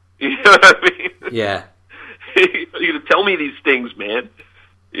 You know what I mean? Yeah. You tell me these things, man.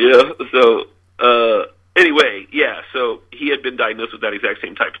 Yeah. So anyway, yeah. So he had been diagnosed with that exact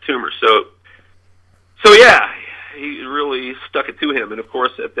same type of tumor. So yeah, he really stuck it to him. And of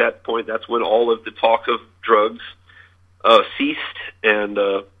course, at that point, that's when all of the talk of drugs ceased, and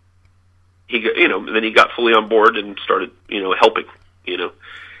he, then he got fully on board and started, helping,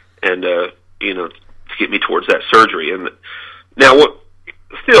 and to get me towards that surgery. And now,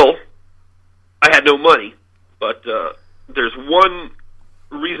 still, I had no money, but there's one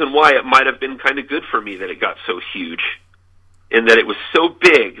reason why it might have been kind of good for me that it got so huge, in that it was so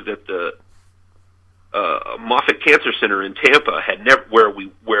big that the Moffitt Cancer Center in Tampa had never, where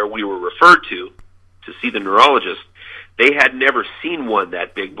we were referred to see the neurologist. They had never seen one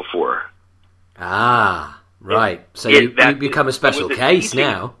that big before. Ah, right. So you become a special case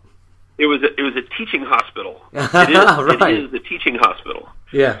now. It was a teaching hospital. Right. It is a teaching hospital.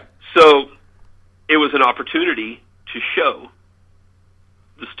 Yeah. So it was an opportunity to show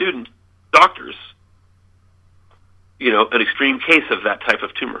the student doctors, an extreme case of that type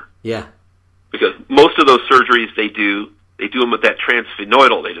of tumor. Yeah. Because most of those surgeries they do them with that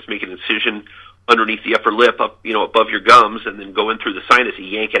transsphenoidal. They just make an incision underneath the upper lip, up above your gums, and then go in through the sinus and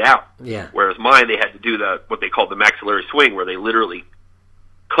yank it out. Yeah. Whereas mine, they had to do what they called the maxillary swing, where they literally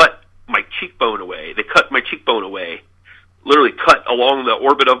cut my cheekbone away. They cut my cheekbone away, literally cut along the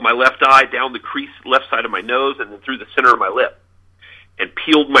orbit of my left eye, down the crease left side of my nose, and then through the center of my lip, and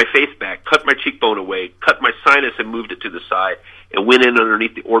peeled my face back, cut my cheekbone away, cut my sinus and moved it to the side, and went in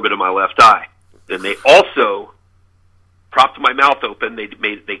underneath the orbit of my left eye. Then they also propped my mouth open. They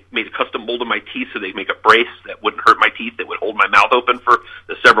made a custom mold of my teeth, so they make a brace that wouldn't hurt my teeth, that would hold my mouth open for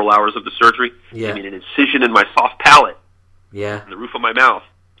the several hours of the surgery. Yeah. They made an incision in my soft palate, yeah, in the roof of my mouth,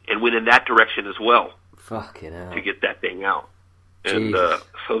 and went in that direction as well. Fucking hell. To get that thing out. And Jesus.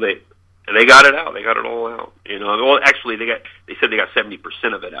 so they got it out. They got it all out. Well, actually, they said they got 70%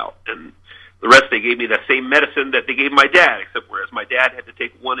 of it out, and the rest they gave me the same medicine that they gave my dad, except whereas my dad had to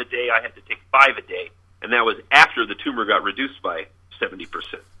take 1 a day, I had to take 5 a day. And that was after the tumor got reduced by 70%.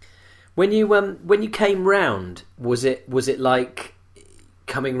 When you came round, was it like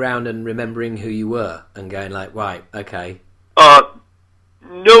coming round and remembering who you were and going like, right, okay?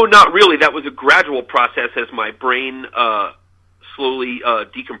 No, not really. That was a gradual process as my brain slowly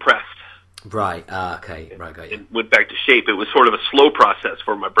decompressed. Right. Okay. Right. Got you. And went back to shape. It was sort of a slow process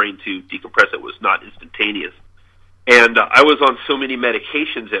for my brain to decompress. It was not instantaneous. And I was on so many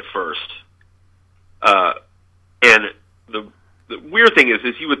medications at first. And the weird thing is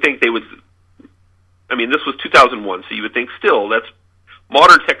you would think they would, this was 2001, so you would think still, that's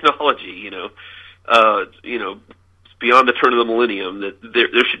modern technology, it's beyond the turn of the millennium, that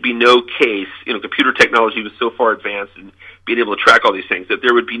there should be no case, computer technology was so far advanced and being able to track all these things, that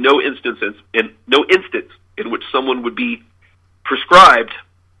there would be no instance in which someone would be prescribed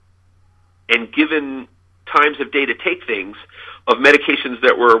and given times of day to take things of medications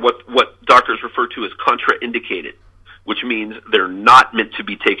that were what doctors refer to as contraindicated, which means they're not meant to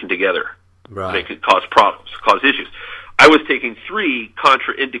be taken together. Right. They could cause problems, cause issues. I was taking 3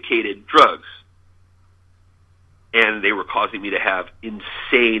 contraindicated drugs, and they were causing me to have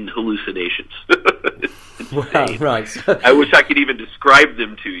insane hallucinations. Insane. Wow, right. I wish I could even describe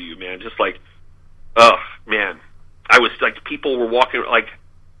them to you, man. Just like, oh, man. I was like, people were walking, like,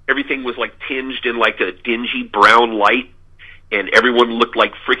 everything was like tinged in like a dingy brown light, and everyone looked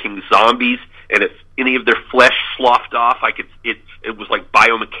like freaking zombies. And if any of their flesh sloughed off, it was like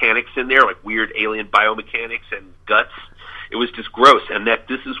biomechanics in there, like weird alien biomechanics and guts. It was just gross. And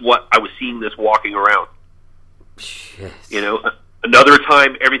this is what I was seeing this walking around. Shit. Another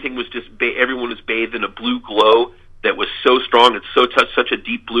time, everything was just everyone was bathed in a blue glow that was so strong and such a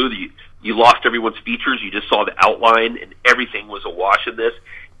deep blue that you lost everyone's features. You just saw the outline, and everything was awash in this.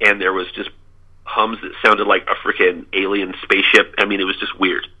 And there was just hums that sounded like a freaking alien spaceship. It was just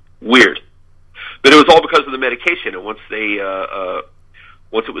weird. But it was all because of the medication. And once it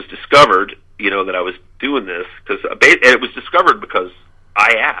was discovered, that I was doing this, and it was discovered because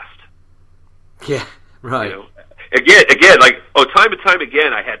I asked. Yeah, right. Again, like, time and time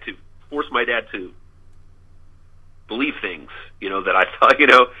again, I had to force my dad to believe things, that I thought,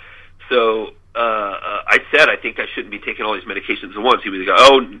 So I said, I think I shouldn't be taking all these medications at once. He would go,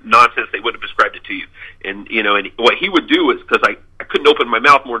 oh, nonsense, they would have prescribed it to you. And, and what he would do is, because I couldn't open my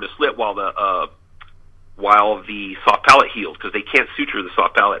mouth more than a slit while the soft palate healed, because they can't suture the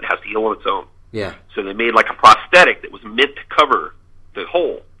soft palate. It has to heal on its own. Yeah. So they made like a prosthetic that was meant to cover the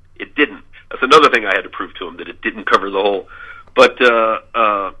hole. It didn't. That's another thing I had to prove to him, that it didn't cover the hole. But,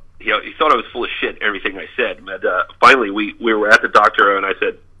 he thought I was full of shit, everything I said. But finally, we were at the doctor, and I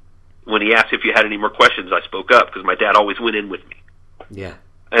said, when he asked if you had any more questions, I spoke up, because my dad always went in with me. Yeah.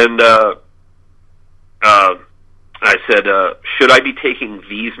 And I said, should I be taking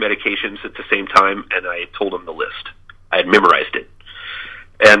these medications at the same time? And I told him the list. I had memorized it.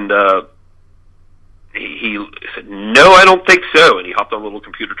 And he said, no, I don't think so. And he hopped on a little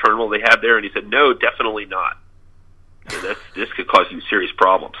computer terminal they had there, and he said, no, definitely not. This could cause you serious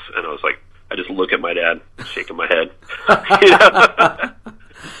problems. And I was like, I just look at my dad, shaking my head.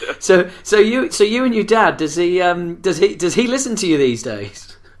 So you and your dad, does he listen to you these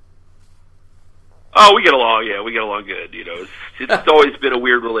days? Oh, we get along. Yeah, we get along good. You know, it's always been a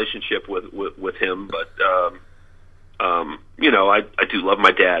weird relationship with him, but you know, I do love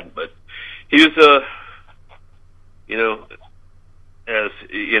my dad, but he was you know, as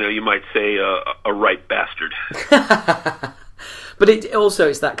you know, you might say, a right bastard. But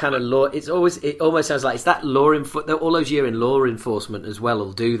it's that kind of law. It almost sounds like it's that law all those years in law enforcement as well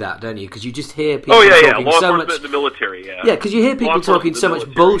will do that, don't you? Because you just hear people. Oh yeah, talking law so enforcement much, in the military. Yeah, because you hear people talking so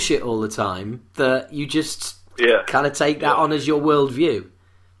much bullshit all the time that you just kind of take that on as your worldview.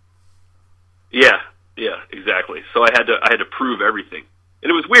 Yeah, exactly. So I had to prove everything,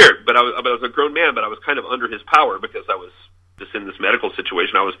 and it was weird. But I was a grown man, but I was kind of under his power because I was just in this medical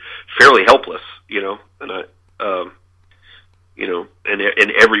situation. I was fairly helpless, you know, and I. You know,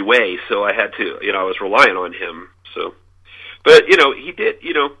 in every way, so I had to, you know, I was relying on him. So, but you know, he did,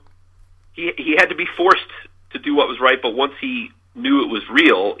 you know, he had to be forced to do what was right. But once he knew it was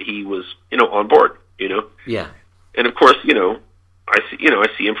real, he was, you know, on board. You know, yeah. And of course, you know, I see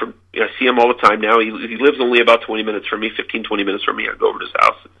him all the time now. He lives only about 20 minutes from me, 15-20 minutes from me. I go over to his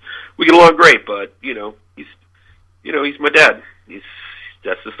house. We get along great, but you know, he's my dad.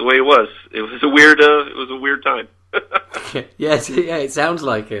 That's just the way it was. It was a weird time. Yeah, it sounds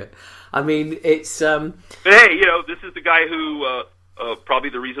like it. I mean, it's. But hey, you know, this is the guy who probably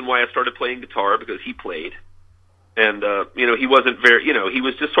the reason why I started playing guitar, because he played, and you know, he wasn't very. You know, he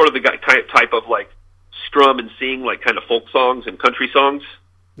was just sort of the guy type of like strum and sing like kind of folk songs and country songs.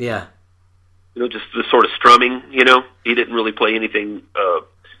 Yeah. You know, just the sort of strumming. You know, he didn't really play anything.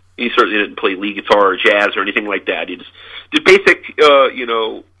 He certainly didn't play lead guitar or jazz or anything like that. He just did basic, you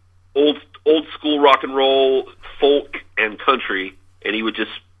know, old school rock and roll, folk, and country, and he would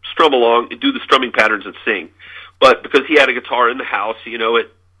just strum along, do the strumming patterns and sing. But because he had a guitar in the house, you know,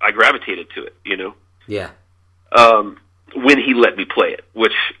 I gravitated to it, you know. Yeah. When he let me play it,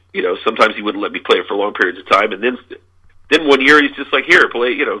 which, you know, sometimes he wouldn't let me play it for long periods of time, and then one year he's just like, here,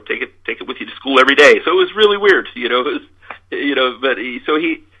 play, you know, take it with you to school every day. So it was really weird, you know. It was, you know, but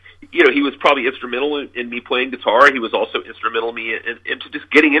you know, he was probably instrumental in me playing guitar. He was also instrumental in me into just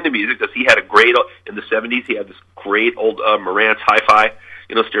getting into music, because he had a great, in the 70s, he had this great old Marantz hi-fi,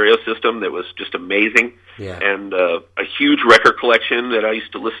 you know, stereo system that was just amazing. Yeah. And a huge record collection that I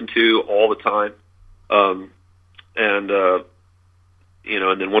used to listen to all the time. You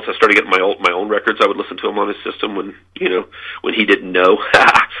know, and then once I started getting my own records, I would listen to him on his system when he didn't know.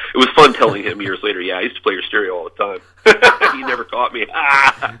 It was fun telling him years later, yeah, I used to play your stereo all the time. He never caught me.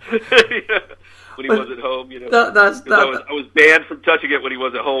 When he wasn't home, you know. I was banned from touching it when he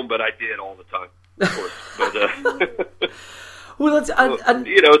wasn't home, but I did all the time, of course. But, well,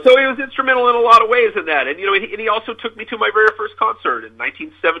 you know, so he was instrumental in a lot of ways in that. And, you know, and he also took me to my very first concert in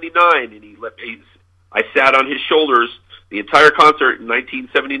 1979, and I sat on his shoulders the entire concert in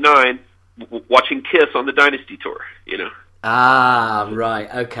 1979, watching Kiss on the Dynasty tour. You know. Ah,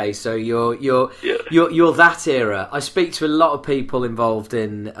 right. Okay, so you're that era. I speak to a lot of people involved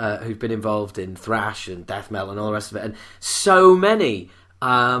in who've been involved in thrash and death metal and all the rest of it, and so many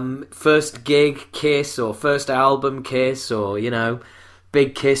first gig Kiss or first album Kiss, or you know,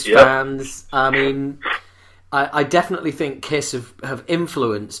 big Kiss fans. I mean, I definitely think Kiss have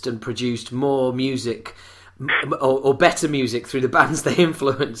influenced and produced more music. Or better music through the bands they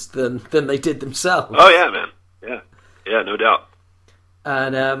influenced than they did themselves. Oh yeah, man. Yeah, no doubt.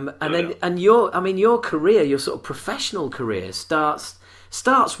 And your career, your sort of professional career starts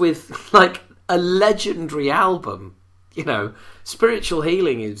with like a legendary album. You know, Spiritual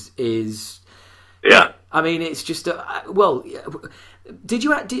Healing is. Yeah. I mean, it's just well. Did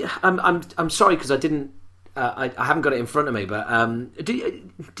you? I'm sorry because I didn't. I haven't got it in front of me, but do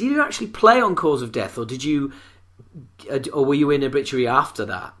you actually play on Cause of Death, or did you, or were you in Obituary after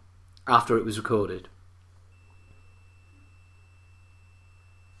that, after it was recorded?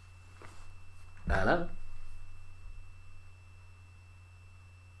 Hello?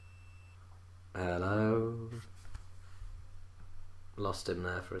 Lost him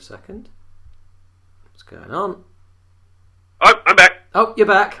there for a second. What's going on? Oh, I'm back. Oh, you're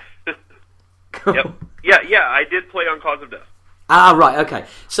back. Cool. Yep. Yeah, I did play on Cause of Death. Ah, right, okay.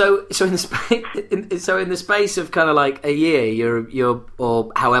 So in the space of kind of like a year, you're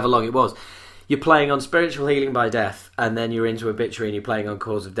or however long it was, you're playing on Spiritual Healing by Death, and then you're into Obituary, and you're playing on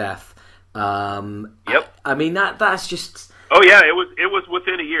Cause of Death. Yep. I mean that's just. Oh yeah, it was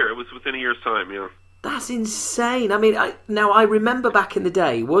within a year. It was within a year's time. Yeah. That's insane. I mean, I remember back in the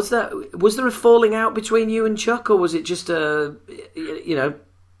day. Was there a falling out between you and Chuck, or was it just a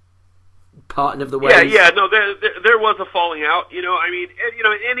parting of the ways? Yeah. No, there was a falling out. I mean,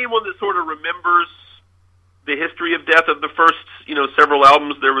 anyone that sort of remembers the history of Death of the first, several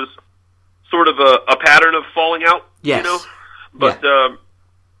albums, there was sort of a pattern of falling out. Yes. But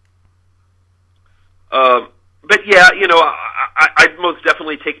but yeah, I'd most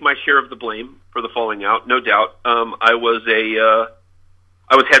definitely take my share of the blame for the falling out, no doubt. I was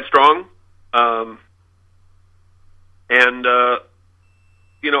headstrong, and I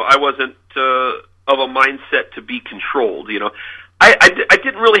wasn't of a mindset to be controlled. I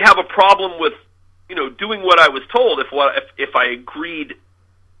didn't really have a problem with doing what I was told if I agreed,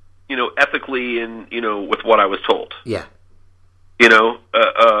 ethically and with what I was told. Yeah. So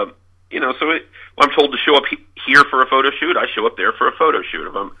I'm told to show up here for a photo shoot, I show up there for a photo shoot.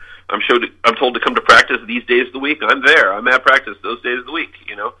 If I'm told to come to practice these days of the week, I'm there. I'm at practice those days of the week.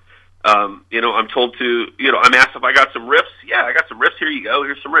 I'm told to. I'm asked if I got some riffs. Yeah, I got some riffs. Here you go.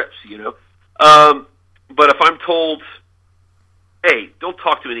 Here's some riffs. But if I'm told, hey, don't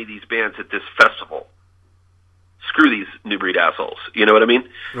talk to any of these bands at this festival. Screw these New Breed assholes. You know what I mean?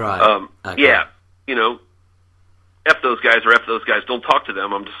 Right. Okay. Yeah. F those guys or F those guys. Don't talk to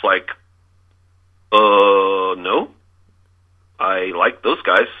them. I'm just like, no. I like those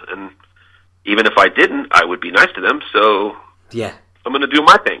guys, and even if I didn't, I would be nice to them. So yeah, I'm going to do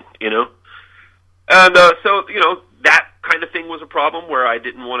my thing. And so that kind of thing was a problem where I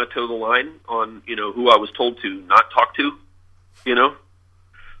didn't want to toe the line on who I was told to not talk to.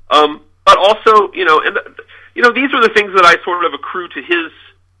 But also and these are the things that I sort of accrue to his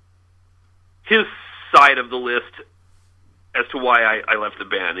side of the list as to why I left the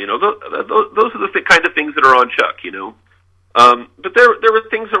band. Those are the kind of things that are on Chuck. But there were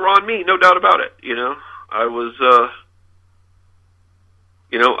things that were on me, no doubt about it. I was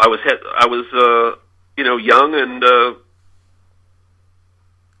young and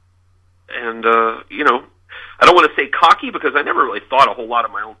I don't want to say cocky because I never really thought a whole lot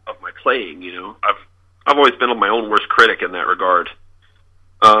of my playing. I've always been my own worst critic in that regard.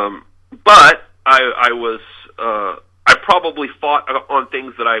 But I was I probably fought on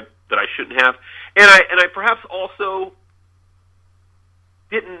things that I shouldn't have, and I perhaps also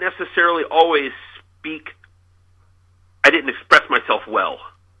didn't necessarily always speak. I didn't express myself well.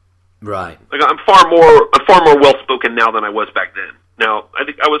 Right. Like I'm far more well spoken now than I was back then. Now I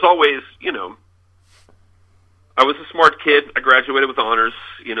think I was always, I was a smart kid. I graduated with honors.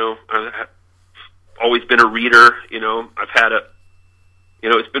 I've always been a reader. I've had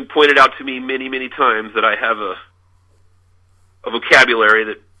it's been pointed out to me many, many times that I have a vocabulary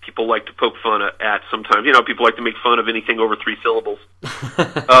that people like to poke fun at sometimes. People like to make fun of anything over 3 syllables.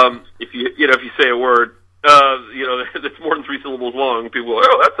 If you say a word, that's more than 3 syllables long, people go,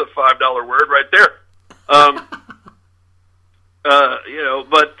 oh, that's a $5 word right there.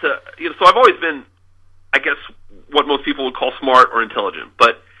 So I've always been, I guess, what most people would call smart or intelligent,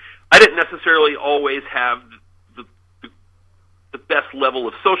 but I didn't necessarily always have the best level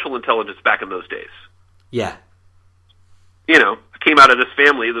of social intelligence back in those days. Yeah. I came out of this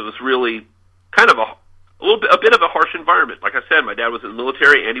family that was really kind of a bit of a harsh environment. Like I said, my dad was in the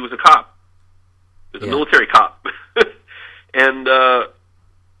military and he was a cop. He was a military cop. And,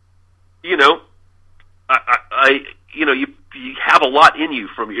 you have a lot in you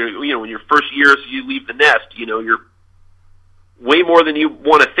from when your first years you leave the nest, you're way more than you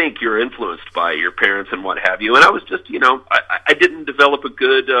want to think you're influenced by your parents and what have you. And I was just, I didn't develop a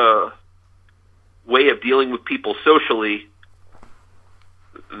good way of dealing with people socially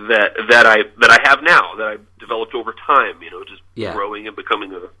that I have now, that I've developed over time, growing and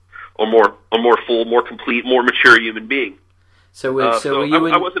becoming a more full, more complete, more mature human being. So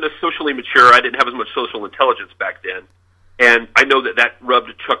I wasn't as socially mature. I didn't have as much social intelligence back then. And I know that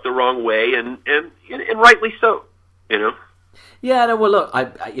rubbed Chuck the wrong way, and rightly so, Yeah, no. Well, look,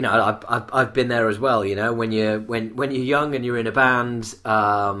 I've been there as well. When you're young and you're in a band,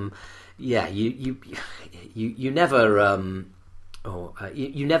 you never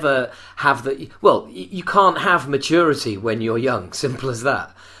you never have the. Well, you can't have maturity when you're young. Simple as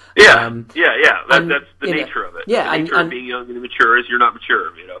that. Yeah, That's the nature of it. Yeah, the nature of being young and immature is you're not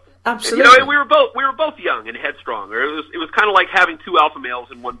mature. Absolutely. And, we were both young and headstrong. It was kind of like having 2 alpha males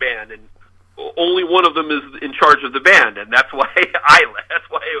in one band, and only one of them is in charge of the band, and that's why I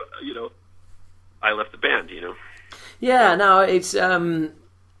left the band. Yeah, no, it's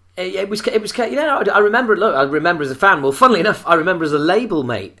it was I remember. Look, I remember as a fan. Well, funnily enough, I remember as a label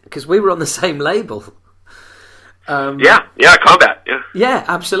mate because we were on the same label. Combat. Yeah,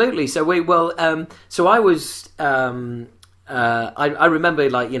 absolutely. So so I was. I remember,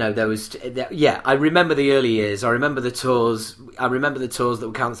 there was. I remember the early years. I remember the tours. I remember the tours that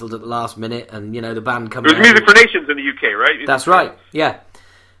were cancelled at the last minute, and the band coming. It was Music for Nations in the UK, right? That's right. Yeah.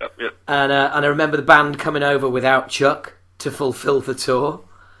 Yeah. And I remember the band coming over without Chuck to fulfil the tour.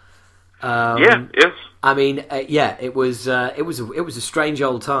 Yes. I mean, it was a strange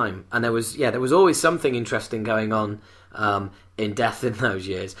old time, and there was always something interesting going on in Death in those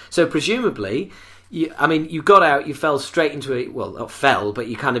years. So presumably, you got out, you fell straight into it. Well, not fell, but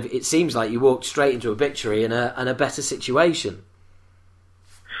it seems like you walked straight into Obituary in a better situation.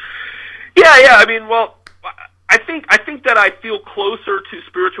 Yeah. I mean, well, I think that I feel closer to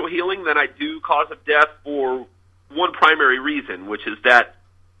Spiritual Healing than I do Cause of Death for one primary reason, which is that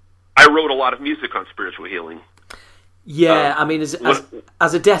I wrote a lot of music on Spiritual Healing. Yeah, I mean, as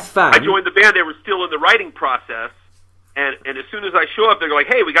a Death fan, I joined the band. They were still in the writing process, and as soon as I show up, they're like,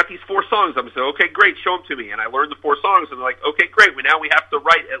 "Hey, we got these 4 songs." I'm saying, "Okay, great, show them to me." And I learned the 4 songs, and they're like, "Okay, great. Now we have to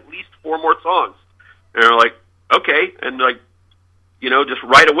write at least 4 more songs." And they're like, "Okay," and just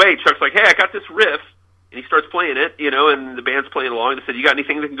right away, Chuck's like, "Hey, I got this riff." And he starts playing it, and the band's playing along. They said, "You got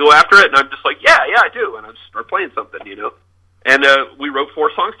anything that can go after it?" And I'm just like, yeah, I do. And I just start playing something, And we wrote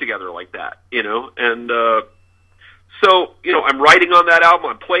 4 songs together like that, And so, I'm writing on that album.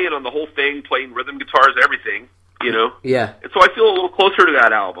 I'm playing on the whole thing, playing rhythm guitars, everything, Yeah. And so I feel a little closer to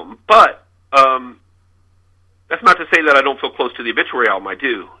that album. But that's not to say that I don't feel close to the Obituary album. I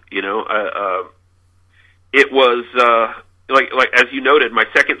do, It was... Like as you noted, my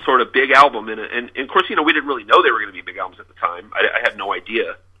second sort of big album, and of course, we didn't really know they were going to be big albums at the time. I had no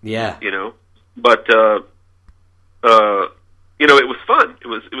idea. Yeah. But it was fun. It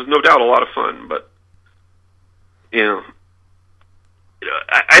was no doubt a lot of fun. But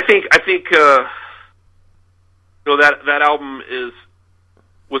I think that album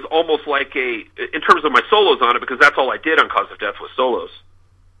was almost like in terms of my solos on it, because that's all I did on Cause of Death was solos.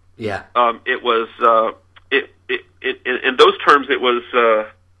 Yeah. It was. In those terms, it was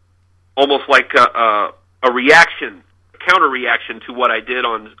almost like a reaction, a counter-reaction to what I did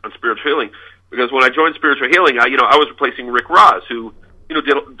on Spiritual Healing. Because when I joined Spiritual Healing, I was replacing Rick Ross, who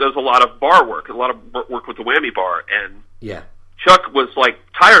does a lot of bar work, a lot of work with the whammy bar, and yeah, Chuck was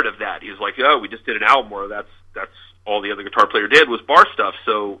tired of that. He was like, "Oh, we just did an album where that's all the other guitar player did was bar stuff,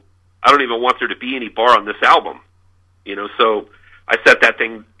 so I don't even want there to be any bar on this album." So I set that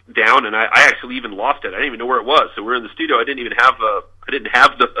thing down, and I actually even lost it. I didn't even know where it was. So we're in the studio. I didn't have a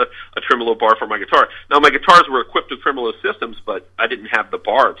tremolo bar for my guitar. Now my guitars were equipped with tremolo systems, but I didn't have the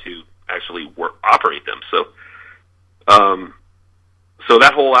bar to actually operate them. So, so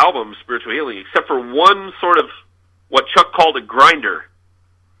that whole album, Spiritual Healing, except for one sort of what Chuck called a grinder,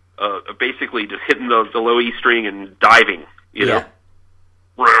 basically just hitting the low E string and diving. Yeah.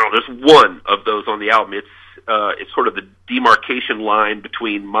 There's one of those on the album. It's sort of the demarcation line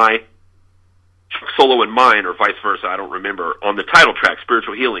between my solo and mine, or vice versa. I don't remember. On the title track,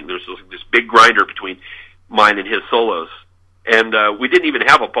 Spiritual Healing, there's this big grinder between mine and his solos. And we didn't even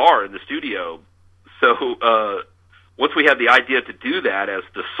have a bar in the studio. So once we had the idea to do that as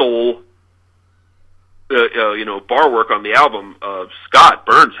the sole bar work on the album, Scott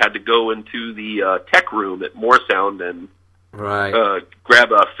Burns had to go into the tech room at Moorsound and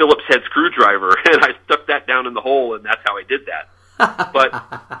grab a Phillips head screwdriver, and I stuck that down in the hole, and that's how I did that. But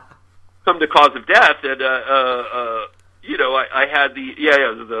come to Cause of Death, and I had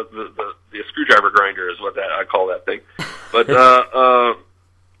the screwdriver grinder is what I call that thing. But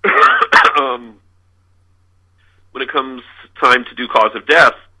when it comes time to do Cause of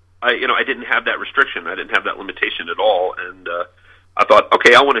Death, I didn't have that restriction. I didn't have that limitation at all, and I thought,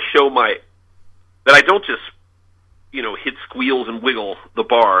 okay, I want to show that I don't just hit squeals and wiggle the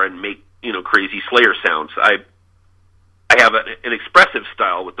bar and make, crazy Slayer sounds. I have an expressive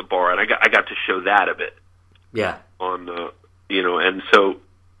style with the bar, and I got to show that a bit. Yeah. And so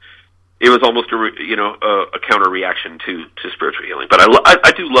it was almost a counter reaction to Spiritual Healing. But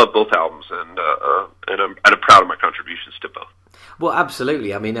I do love both albums, and I'm proud of my contributions to both. Well,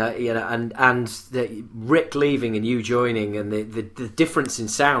 absolutely. I mean, and Rick leaving and you joining, and the difference in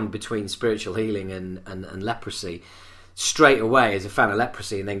sound between Spiritual Healing and Leprosy, straight away as a fan of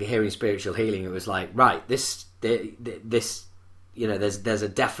Leprosy, and then hearing Spiritual Healing, it was like, right, this there's a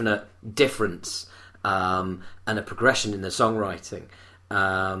definite difference and a progression in the songwriting.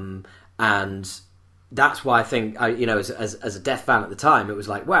 And and that's why I think, as a Death fan at the time, it was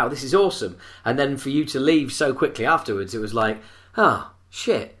like, wow, this is awesome. And then for you to leave so quickly afterwards, it was like, oh,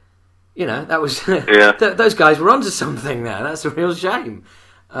 shit. That was... those guys were onto something there. That's a real shame.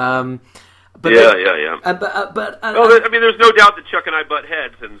 Well, But there's no doubt that Chuck and I butt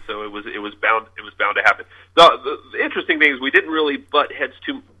heads, and so it was bound to happen. The interesting thing is we didn't really butt heads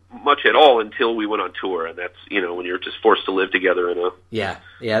too much at all until we went on tour, and that's when you're just forced to live together in a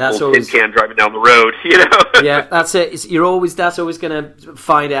that's always tin can driving down the road. Yeah, that's it. That's always going to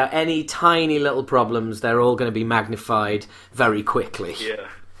find out any tiny little problems. They're all going to be magnified very quickly. Yeah.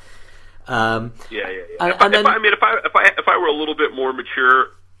 And If I were a little bit more mature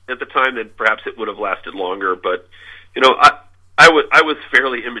at the time, then perhaps it would have lasted longer. But I was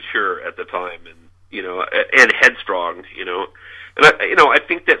fairly immature at the time, and headstrong. And I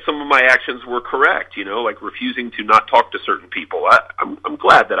think that some of my actions were correct. Like refusing to not talk to certain people. I'm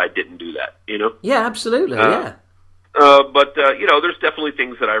glad that I didn't do that. Yeah, absolutely. But there's definitely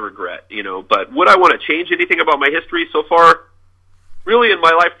things that I regret. But would I want to change anything about my history so far? Really, in my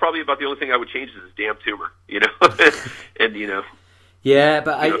life, probably about the only thing I would change is this damn tumor. And yeah,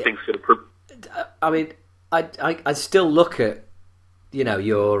 but things could have. I mean, I still look at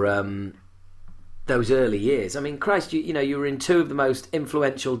your those early years. I mean, Christ, you were in two of the most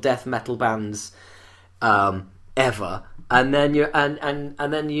influential death metal bands ever, and then you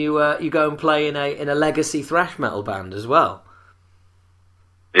you go and play in a legacy thrash metal band as well.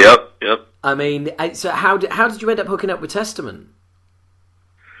 Yep. I mean, so how did you end up hooking up with Testament?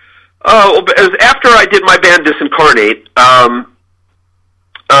 Oh, it was after I did my band Disincarnate.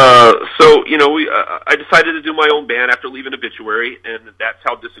 I decided to do my own band after leaving Obituary, and that's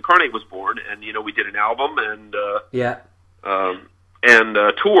how Disincarnate was born. And we did an album and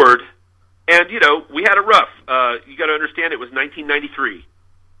toured, and we had it rough. You got to understand, it was 1993.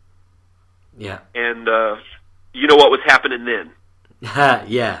 Yeah. And what was happening then?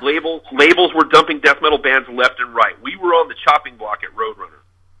 Yeah. Labels were dumping death metal bands left and right. We were on the chopping block at Roadrunner.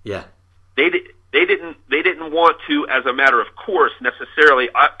 Yeah. They didn't want to, as a matter of course, necessarily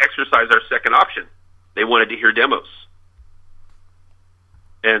exercise our second option. They wanted to hear demos.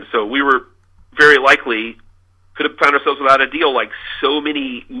 And so we were very likely could have found ourselves without a deal like so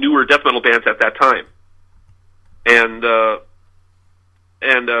many newer death metal bands at that time. And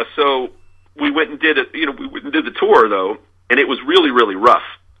so we went and did it, we went and did the tour though, and it was really, really rough.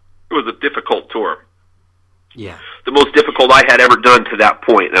 It was a difficult tour. Yeah. The most difficult I had ever done to that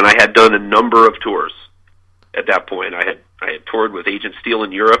point, and I had done a number of tours at that point. I had toured with Agent Steel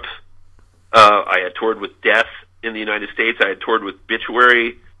in Europe. I had toured with Death in the United States. I had toured with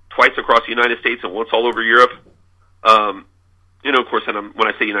Obituary twice across the United States and once all over Europe. Of course, and when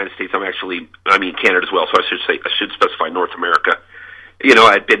I say United States, I mean Canada as well. So I should specify North America.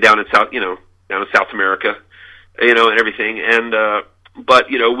 I had been down in South America, and everything, and. But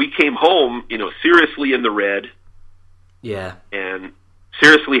we came home, seriously in the red, yeah, and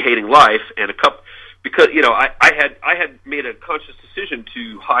seriously hating life, and because I had made a conscious decision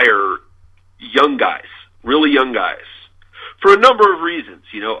to hire young guys, really young guys, for a number of reasons.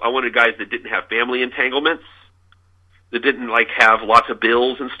 I wanted guys that didn't have family entanglements, that didn't have lots of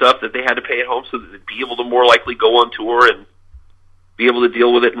bills and stuff that they had to pay at home, so that they'd be able to more likely go on tour and be able to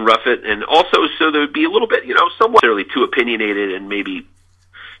deal with it and rough it, and also so there would be a little bit, somewhat necessarily too opinionated, and maybe,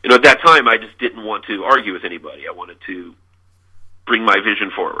 at that time I just didn't want to argue with anybody. I wanted to bring my vision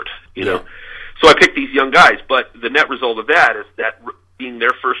forward, Yeah. So I picked these young guys, but the net result of that is that being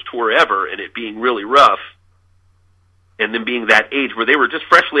their first tour ever, and it being really rough, and then being that age where they were just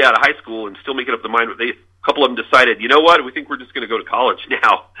freshly out of high school and still making up their mind, a couple of them decided, what, we think we're just going to go to college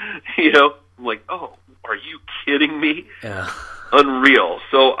now, I'm like, oh, are you kidding me? Yeah. Unreal.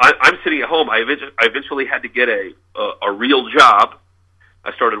 So I'm sitting at home. I eventually had to get a real job.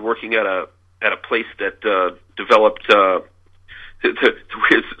 I started working at a place that developed.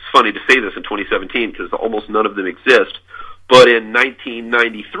 It's funny to say this in 2017 because almost none of them exist. But in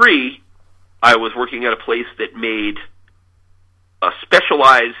 1993, I was working at a place that made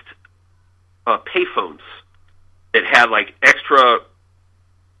specialized payphones that had extra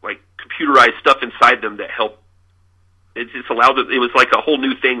computerized stuff inside them that helped. It just allowed it. It was like a whole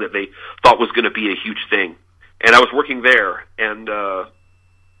new thing that they thought was going to be a huge thing. And I was working there and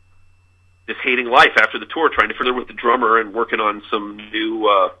just hating life after the tour, trying to further with the drummer and working on some new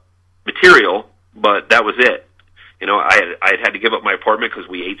material. But that was it. I had to give up my apartment because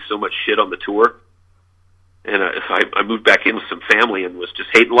we ate so much shit on the tour. And I moved back in with some family and was just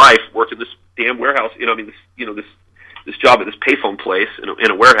hating life, working this damn warehouse. This job at this payphone place in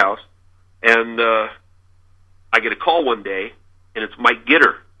a warehouse. And I get a call one day, and it's Mike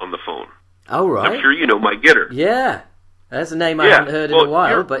Gitter on the phone. Oh, right. I'm sure you know Mike Gitter. Yeah. That's a name I haven't heard in a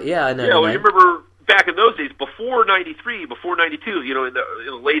while, but yeah, I know. Yeah, well, you remember back in those days, before 93, before 92, in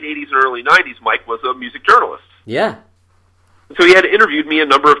the late 80s and early 90s, Mike was a music journalist. Yeah. So he had interviewed me a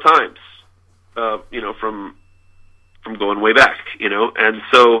number of times, from going way back, and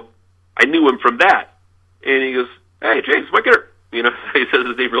so I knew him from that. And he goes, "Hey, James, Mike Gitter." He says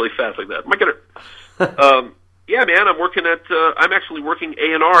his name really fast like that. Mike Gitter. Yeah, man, I'm actually working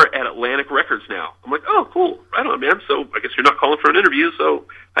A&R at Atlantic Records now. I'm like, oh, cool. Right on, man. So I guess you're not calling for an interview, so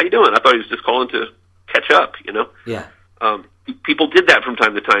how you doing? I thought he was just calling to catch up, Yeah. People did that from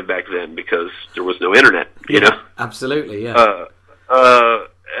time to time back then because there was no internet, you know? Absolutely, yeah. So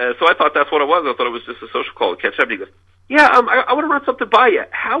I thought that's what it was. I thought it was just a social call to catch up. And he goes, yeah, I want to run something by you.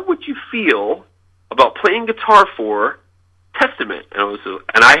 How would you feel about playing guitar for Testament? And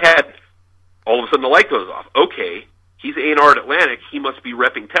I had... all of a sudden the light goes off. Okay, he's A&R at Atlantic. He must be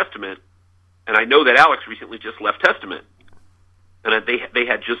repping Testament. And I know that Alex recently just left Testament. And they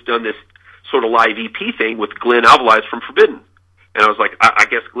had just done this sort of live EP thing with Glenn Alvarez from Forbidden. And I was like, I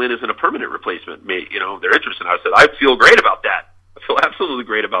guess Glenn isn't a permanent replacement. They're interested. I said, I feel great about that. I feel absolutely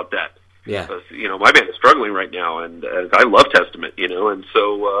great about that. Yeah. Because, my band is struggling right now, and I love Testament, and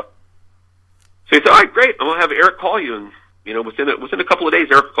so he said, all right, great. I'm going to have Eric call you, and within a couple of days,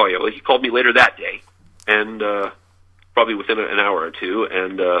 Eric will call you. Well, he called me later that day, and probably within an hour or two.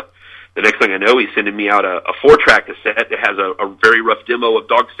 And the next thing I know, he's sending me out a 4-track cassette that has a very rough demo of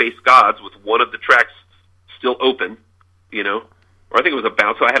Dog's Face Gods with one of the tracks still open, or I think it was a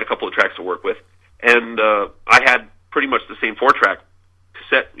bounce. So I had a couple of tracks to work with, and I had pretty much the same 4-track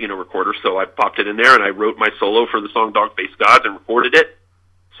cassette, recorder. So I popped it in there, and I wrote my solo for the song Dog Face Gods and recorded it,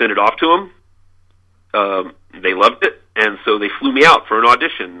 sent it off to him. They loved it, and so they flew me out for an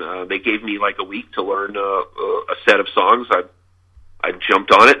audition. They gave me like a week to learn a set of songs. I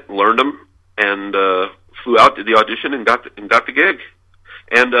jumped on it, learned them, and flew out, did the audition, and got the gig.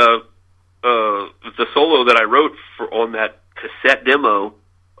 And the solo that I wrote on that cassette demo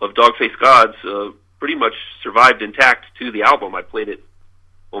of Dog Face Gods pretty much survived intact to the album. I played it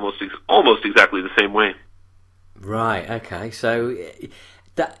almost exactly the same way. Right. Okay. So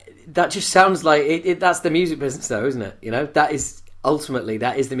that just sounds like that's the music business, though, isn't it? That is ultimately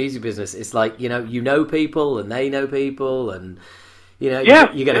the music business. It's like you know people, and they know people, and you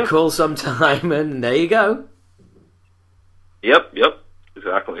get a call sometime, and there you go. Yep.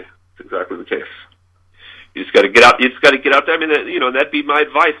 Exactly. It's exactly the case. You just got to get out. You just got to get out there. I mean, that'd be my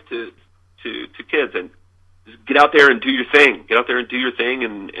advice to kids, and just get out there and do your thing. Get out there and do your thing,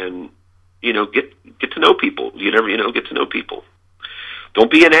 and get to know people. Get to know people. Don't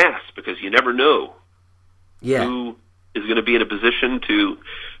be an ass, because you never know who is going to be in a position to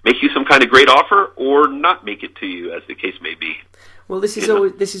make you some kind of great offer or not make it to you, as the case may be. Well, this is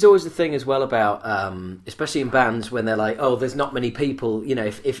always the thing as well about, especially in bands when they're like, oh, there's not many people.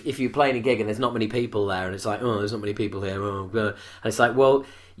 If you're playing a gig and there's not many people there, and it's like, oh, there's not many people here, and it's like, well,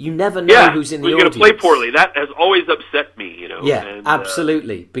 you never know who's in the audience. You're going to play poorly. That has always upset me, Yeah, and,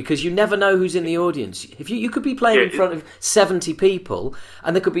 absolutely, because you never know who's in the audience. If you could be playing in front of 70 people,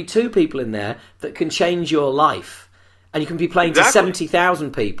 and there could be 2 people in there that can change your life, and you can be playing to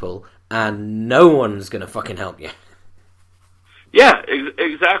 70,000 people, and no one's going to fucking help you. Yeah,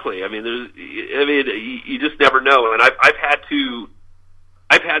 exactly. I mean, you just never know, and I've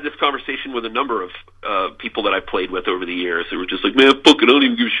had this conversation with a number of people that I've played with over the years who were just like, man, fuck it, I don't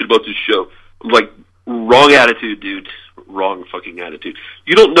even give a shit about this show. I'm like, wrong attitude, dude. Wrong fucking attitude.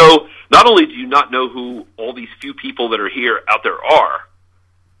 You don't know, not only do you not know who all these few people that are here out there are,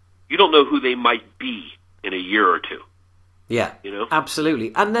 you don't know who they might be in a year or two. Yeah,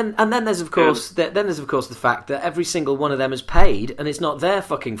 absolutely. And then there's of course the fact that every single one of them is paid, and it's not their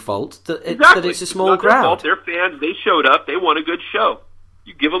fucking fault that it's a small crowd. They're fans. They showed up. They want a good show.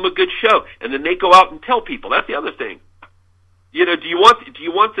 You give them a good show, and then they go out and tell people. That's the other thing. Do you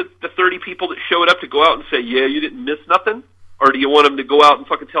want the 30 people that showed up to go out and say, yeah, you didn't miss nothing, or do you want them to go out and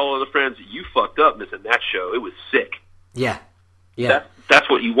fucking tell other friends that you fucked up missing that show? It was sick. Yeah. That's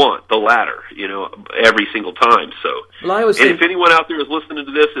what you want, the latter, every single time. So, if anyone out there is listening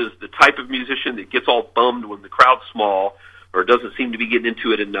to this is the type of musician that gets all bummed when the crowd's small or doesn't seem to be getting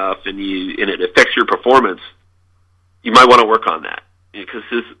into it enough, and it affects your performance, you might want to work on that, because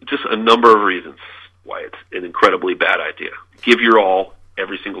there's just a number of reasons why it's an incredibly bad idea. Give your all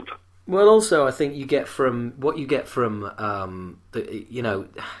every single time. Well, also, I think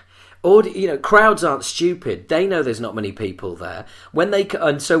crowds aren't stupid. They know there's not many people there.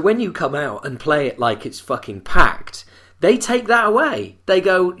 So when you come out and play it like it's fucking packed, They take that away. They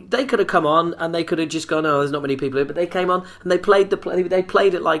could have come on and they could have just gone, oh, there's not many people here, but they came on and they played they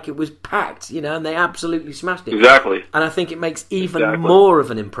played it like it was packed, and they absolutely smashed it. Exactly. And I think it makes even more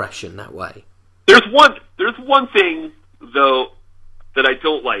of an impression that way. There's one thing though that I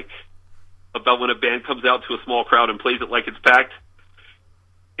don't like about when a band comes out to a small crowd and plays it like it's packed.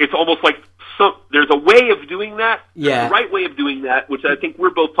 It's almost like there's a way of doing that, the right way of doing that, which I think we're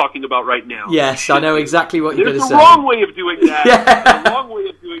both talking about right now. Yes, I know exactly what you're going to say. There's a wrong way of doing that. The wrong way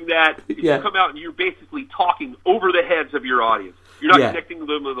of doing that is you come out and you're basically talking over the heads of your audience. You're not connecting with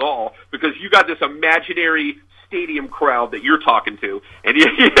them at all because you got this imaginary stadium crowd that you're talking to. And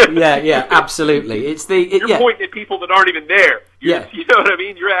absolutely. You're pointing at people that aren't even there. You know what I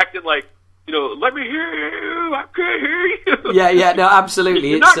mean? You're acting like, let me hear you. I can't hear you. No,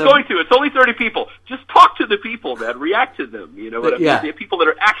 absolutely. You're not going to. It's only 30 people. Just talk to the people, man. React to them. You know what I mean? The people that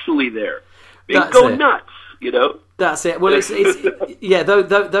are actually there. Go nuts. That's it. Well, it's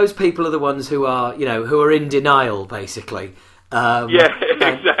those people are the ones who are who are in denial, basically.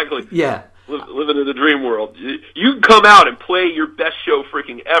 Exactly. Yeah. Living in the dream world. You can come out and play your best show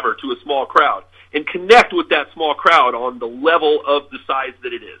freaking ever to a small crowd and connect with that small crowd on the level of the size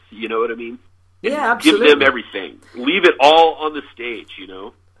that it is. You know what I mean? And absolutely. Give them everything. Leave it all on the stage,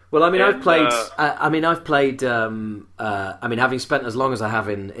 Well, I've played. Having spent as long as I have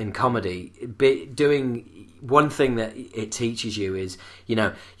in comedy, doing one thing that it teaches you is,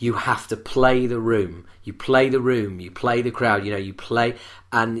 you have to play the room. You play the room. You play the crowd. You play,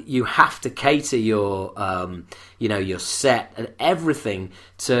 and you have to cater your, your set and everything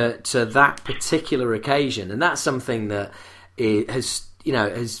to that particular occasion. And that's something that has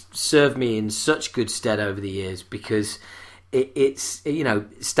served me in such good stead over the years because it's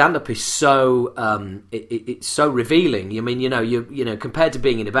stand-up is so it's so revealing. I mean, you compared to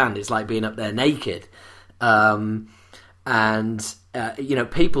being in a band, it's like being up there naked.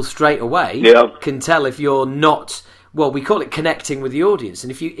 People straight away can tell if you're not. Well, we call it connecting with the audience,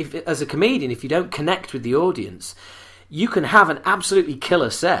 and if as a comedian, if you don't connect with the audience, you can have an absolutely killer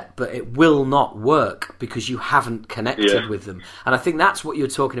set, but it will not work because you haven't connected with them. And I think that's what you're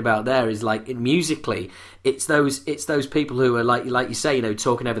talking about there. Is like musically, it's those people who are like you say,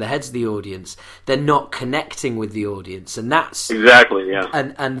 talking over the heads of the audience. They're not connecting with the audience, and that's exactly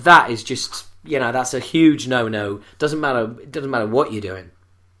And that is just. That's a huge no-no. It doesn't matter what you're doing.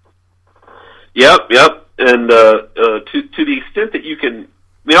 Yep. And to the extent that you can, I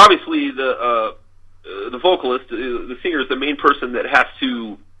mean, obviously the vocalist, the singer, is the main person that has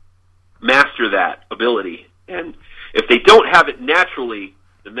to master that ability. And if they don't have it naturally,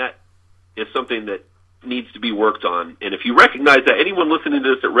 then that is something that needs to be worked on. And if you recognize that, anyone listening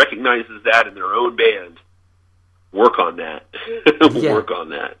to this that recognizes that in their own band, work on that. Work on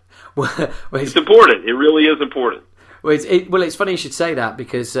that. It's important. It really is important. Well, it's funny you should say that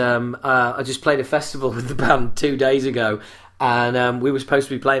because I just played a festival with the band 2 days ago, and we were supposed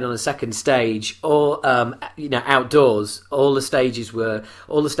to be playing on a second stage, or outdoors. All the stages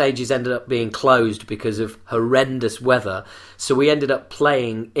ended up being closed because of horrendous weather. So we ended up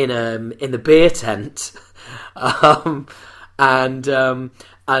playing in the beer tent, and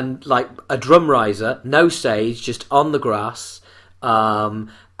like a drum riser, no stage, just on the grass.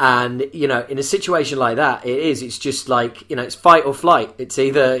 And, in a situation like that, it's just like, it's fight or flight. It's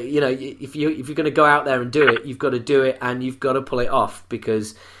either, if you're going to go out there and do it, you've got to do it and you've got to pull it off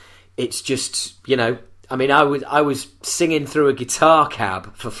because it's just, I was singing through a guitar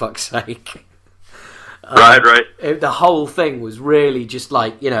cab, for fuck's sake. Right. The whole thing was really just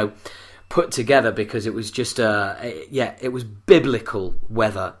like, put together because it was just it was biblical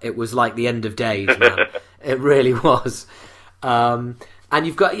weather. It was like the end of days, man. It really was. And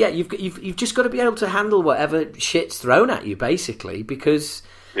you've just got to be able to handle whatever shit's thrown at you, basically, because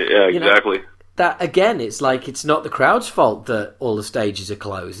exactly. That again, it's like it's not the crowd's fault that all the stages are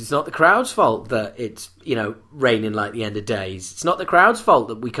closed. It's not the crowd's fault that it's raining like the end of days. It's not the crowd's fault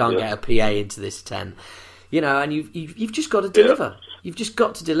that we can't get a PA into this tent. And you've just got to deliver. Yeah. You've just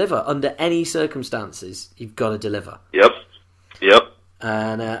got to deliver under any circumstances. You've got to deliver. Yep.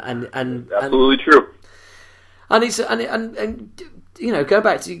 And absolutely true. And it's go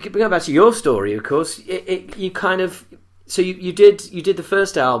back to your story. Of course, you kind of. So you did the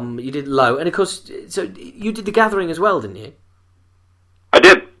first album. You did Low, and of course, so you did The Gathering as well, didn't you? I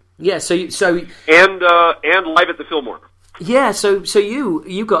did. Yeah. So and Live at the Fillmore. Yeah. So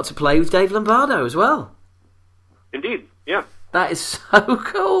you got to play with Dave Lombardo as well. Indeed. Yeah. That is so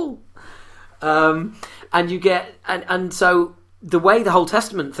cool. And you get and so the way the whole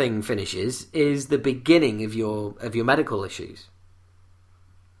Testament thing finishes is the beginning of your medical issues.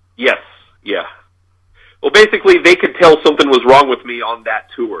 Yes. Yeah. Well, basically, they could tell something was wrong with me on that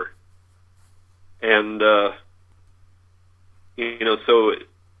tour. And, so,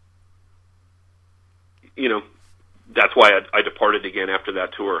 that's why I departed again after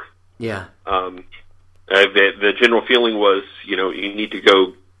that tour. Yeah. The general feeling was, you need to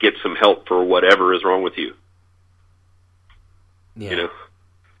go get some help for whatever is wrong with you. Yeah.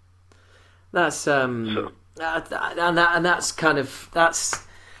 That's and that's kind of that's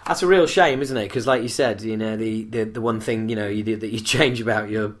a real shame, isn't it? Because, like you said, the one thing that you change about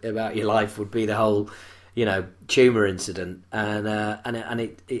your life would be the whole tumor incident, and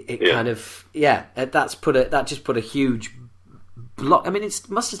it kind of that just put a huge block. I mean, it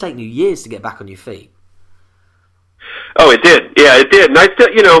must have taken you years to get back on your feet. Oh, it did. Yeah, it did. And I still,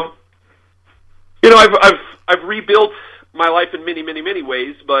 I've rebuilt my life in many, many, many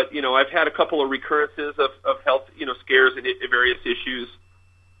ways, but I've had a couple of recurrences of health, scares and various issues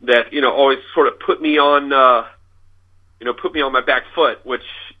that always sort of put me on my back foot, which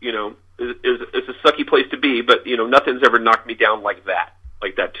is a sucky place to be. But nothing's ever knocked me down like that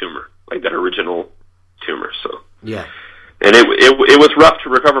tumor, like that original tumor. So yeah, and it was rough to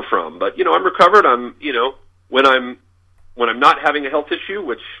recover from, but I'm recovered. I'm when I'm not having a health issue,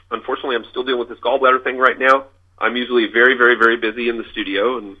 which unfortunately I'm still dealing with this gallbladder thing right now. I'm usually very, very, very busy in the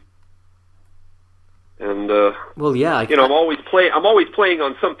studio, and well, yeah, I'm always playing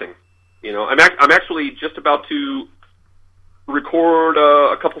on something. I'm actually just about to record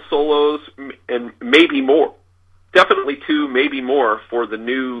a couple solos and maybe more, definitely 2, maybe more for the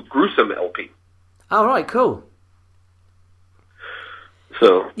new Gruesome LP. All right, cool.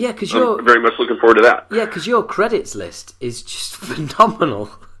 So yeah, because I'm very much looking forward to that. Yeah, because your credits list is just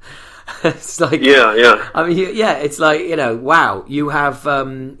phenomenal. It's like yeah. I mean, it's like wow. You have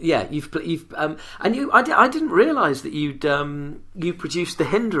you've and you. I didn't realize that you produced the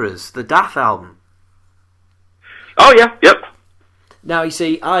Hinderers, the Death album. Oh yeah, yep. Now you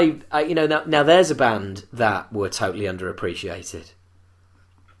see, now there's a band that were totally underappreciated.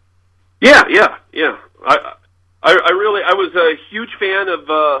 Yeah. I was a huge fan of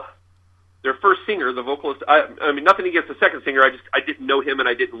their first singer, the vocalist. I mean, nothing against the second singer. I didn't know him and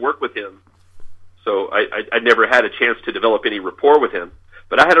I didn't work with him, so I never had a chance to develop any rapport with him.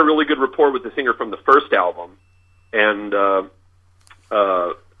 But I had a really good rapport with the singer from the first album, and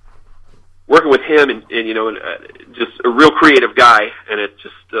working with him and just a real creative guy, and it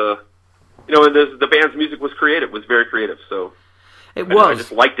just and the band's music was creative, was very creative. So I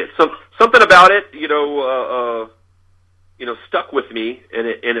just liked it. Something about it, stuck with me, and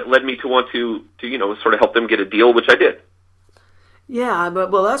it led me to want to sort of help them get a deal, which I did. Yeah,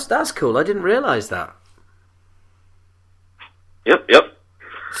 but that's cool. I didn't realize that. Yep.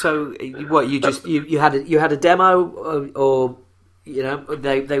 So what you had a demo, or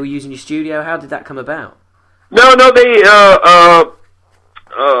they were using your studio? How did that come about? No, they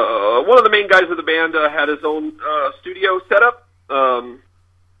one of the main guys of the band had his own studio set up.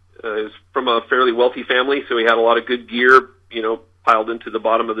 Is from a fairly wealthy family, so he had a lot of good gear, piled into the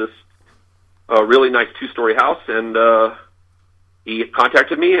bottom of this really nice 2-story house, and he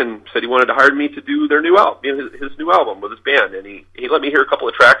contacted me and said he wanted to hire me to do their new album, his new album with his band, and he let me hear a couple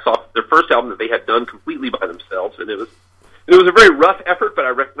of tracks off their first album that they had done completely by themselves, and it was a very rough effort, but I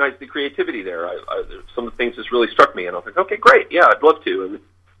recognized the creativity there. Some of the things just really struck me, and I was like, okay, great, yeah, I'd love to. And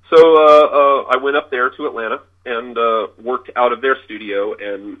so I went up there to Atlanta and worked out of their studio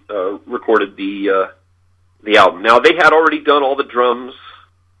and recorded the album. Now, they had already done all the drums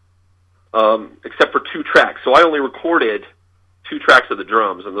except for 2 tracks, so I only recorded 2 tracks of the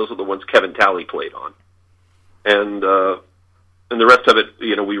drums, and those are the ones Kevin Talley played on. And the rest of it,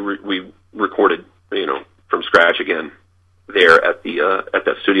 we recorded, from scratch again there at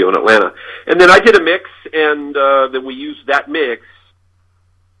that studio in Atlanta. And then I did a mix, and then we used that mix.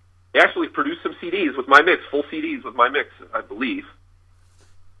 I actually produced some CDs with my mix, full CDs with my mix, I believe.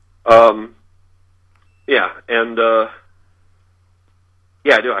 I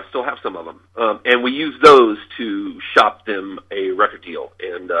do. I still have some of them. And we used those to shop them a record deal.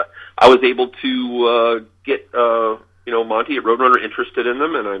 And I was able to get, Monty at Roadrunner interested in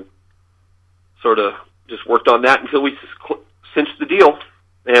them, and I sort of just worked on that until we cinched the deal.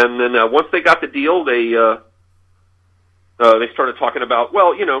 And then once they got the deal, they started talking about,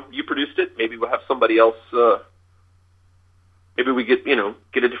 well, you produced it. Maybe we'll have somebody else. Maybe we get a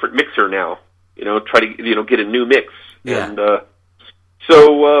different mixer now. Try to get a new mix. Yeah. And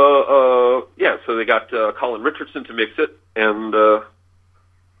so they got Colin Richardson to mix it, and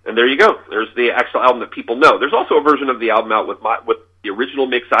there you go. There's the actual album that people know. There's also a version of the album out with the original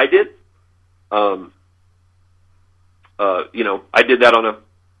mix I did. I did that on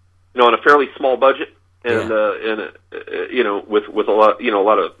a fairly small budget. and you know, with a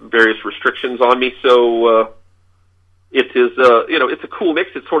lot of various restrictions on me. So it is you know, it's a cool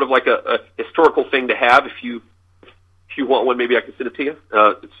mix. It's sort of like a historical thing to have. If you want one, maybe I can send it to you.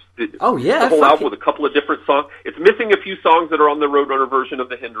 It's a whole album with a couple of different songs. It's missing a few songs that are on the Roadrunner version of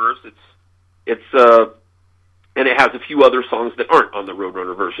the Hinderers. It's and it has a few other songs that aren't on the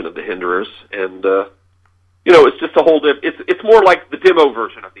Roadrunner version of the Hinderers. And you know, it's just a whole it's more like the demo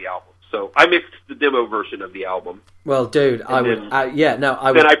version of the album. So I mixed the demo version of the album. Well, dude, Then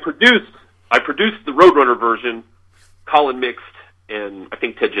I produced the Roadrunner version. Colin mixed, and I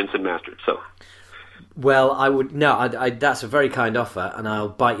think Ted Jensen mastered. So. Well, I would that's a very kind offer, and I'll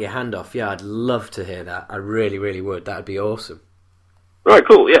bite your hand off. Yeah, I'd love to hear that. I really, really would. That'd be awesome. All right,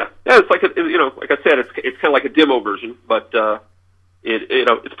 cool. Yeah. It's like like I said, it's kind of like a demo version, but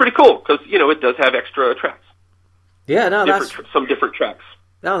it's pretty cool because it does have extra tracks. Yeah, no, that's some different tracks.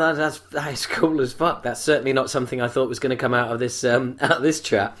 No, that is cool as fuck. That's certainly not something I thought was going to come out of this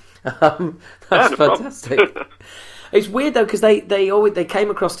chat. That's fantastic. It's weird though because they came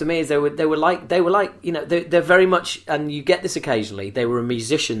across to me as they were like they're very much, and you get this occasionally. They were a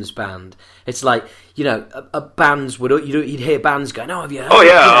musicians band. It's like bands you'd hear bands going, "Oh, have you heard?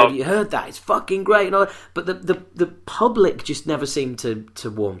 Have you heard that? It's fucking great." And all that. But the public just never seemed to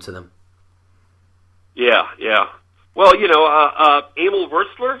warm to them. Yeah. Well, Emil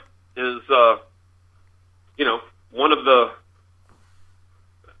Wurzler is one of the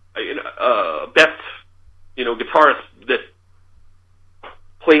best guitarists that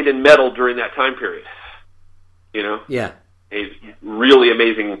played in metal during that time period. Yeah, he's a really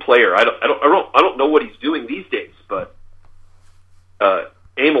amazing player. I don't know what he's doing these days, but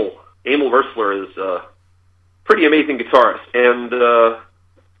Emil Wurzler is a pretty amazing guitarist, and the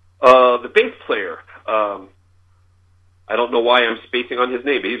bass player. I don't know why I'm spacing on his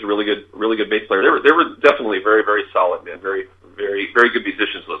name, but he's a really good bass player. They were definitely very, very solid, man. Very, very, very good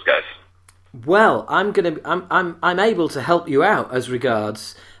musicians, those guys. Well, I'm able to help you out as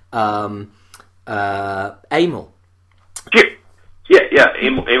regards Emil. Yeah,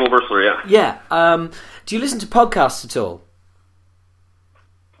 Emil Wurzler, yeah. Yeah. Do you listen to podcasts at all?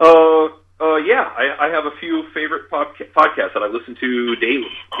 Yeah, I have a few favorite podcasts that I listen to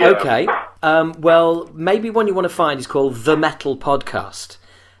daily. Yeah. Okay. Well, maybe one you want to find is called The Metal Podcast.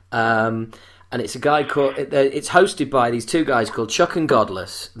 And it's a guy called. It's hosted by these two guys called Chuck and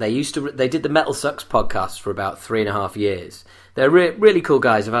Godless. They did the Metal Sucks podcast for about 3.5 years. They're really cool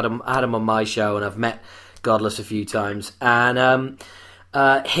guys. I've had them on my show, and I've met Godless a few times. And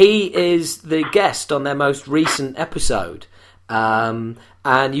he is the guest on their most recent episode.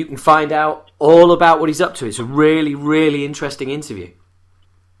 And you can find out all about what he's up to. It's a really, really interesting interview.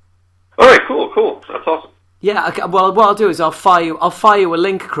 All right, cool. That's awesome. Yeah, okay, well, what I'll do is I'll fire you a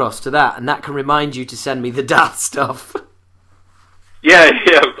link across to that, and that can remind you to send me the Darth stuff. Yeah,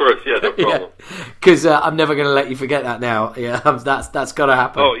 of course, yeah, no problem. Because I'm never going to let you forget that now. Yeah, that's got to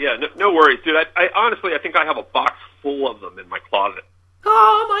happen. Oh yeah, no worries, dude. I honestly, I think I have a box full of them in my closet.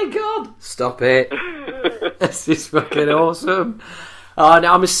 Oh my god! Stop it! This is fucking awesome. Oh,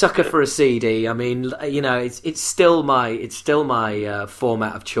 no, I'm a sucker for a CD. I mean, it's still my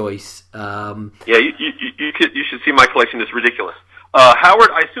format of choice. Yeah, you should see my collection. It's ridiculous.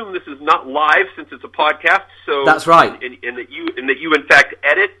 Howard, I assume this is not live since it's a podcast. So that's right. And that you in fact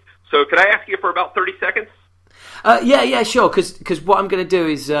edit. So could I ask you for about 30 seconds? Yeah, sure. Because what I'm going to do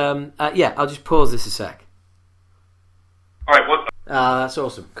is, I'll just pause this a sec. All right. That's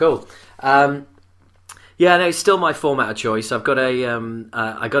awesome. Cool. Yeah, no, it's still my format of choice. I've got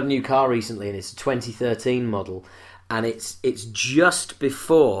I got a new car recently, and it's a 2013 model, and it's just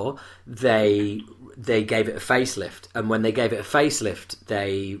before they gave it a facelift, and when they gave it a facelift,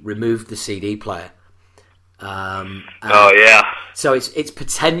 they removed the CD player. Oh yeah. So it's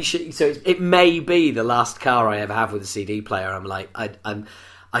potentially it may be the last car I ever have with a CD player. I'm like I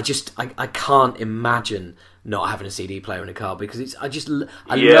can't imagine not having a CD player in a car because I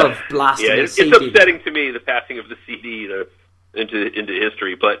love blasting a CD. It's upsetting to me, the passing of the CD into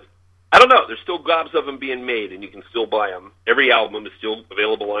history, but I don't know. There's still gobs of them being made, and you can still buy them. Every album is still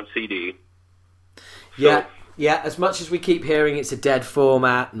available on CD. Yeah. As much as we keep hearing it's a dead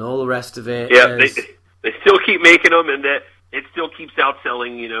format and all the rest of it. Yeah, they still keep making them, and that it still keeps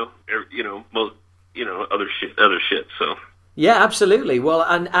outselling. Most other shit. So. Yeah, absolutely. Well,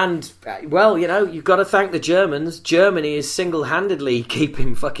 and you've got to thank the Germans. Germany is single-handedly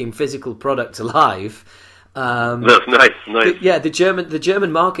keeping fucking physical product alive. That's nice. The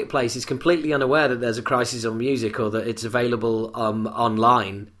German marketplace is completely unaware that there's a crisis on music or that it's available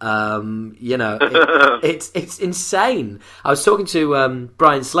online. It's insane. I was talking to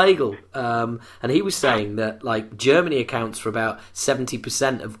Brian Slagle, and he was saying that like Germany accounts for about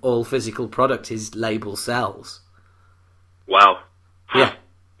 70% of all physical product his label sells. Wow. Yeah.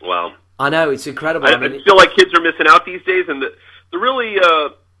 Wow. I know, it's incredible. I feel like kids are missing out these days, and the really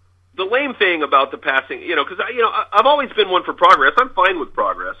the lame thing about the passing, because I've always been one for progress. I'm fine with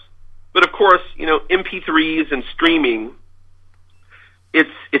progress, but of course, MP3s and streaming, it's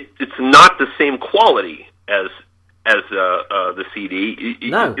not the same quality as the CD.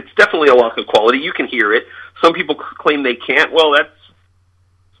 No. It's definitely a loss of quality. You can hear it. Some people claim they can't. Well, it's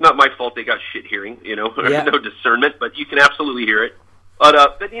not my fault. They got shit hearing, Yeah. no discernment, but you can absolutely hear it.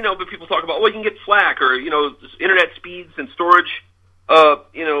 But people talk about, you can get FLAC or, internet speeds and storage,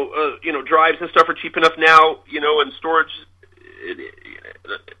 drives and stuff are cheap enough now, and storage,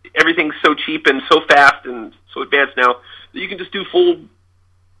 everything's so cheap and so fast and so advanced now that you can just do full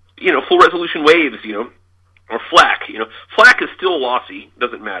resolution waves, or FLAC, FLAC is still lossy,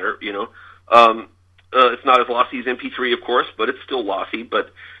 doesn't matter, it's not as lossy as MP3, of course, but it's still lossy,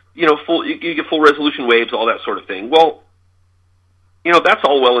 but, you get full resolution waves, all that sort of thing. Well, that's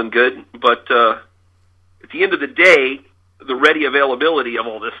all well and good, but at the end of the day, the ready availability of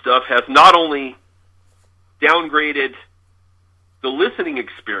all this stuff has not only downgraded the listening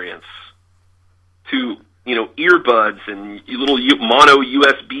experience to, earbuds and little mono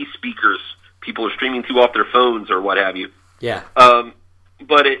USB speakers people are streaming to off their phones or what have you. Yeah.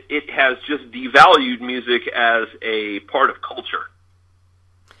 But it has just devalued music as a part of culture.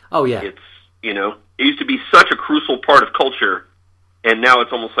 Oh, yeah. It's, it used to be such a crucial part of culture, and now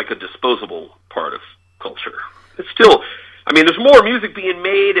it's almost like a disposable part of culture. It's still, there's more music being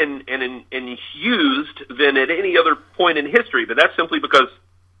made and used than at any other point in history, but that's simply because,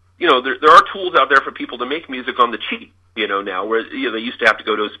 there are tools out there for people to make music on the cheap, now, where they used to have to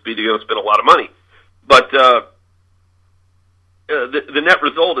go to a studio and spend a lot of money. But the net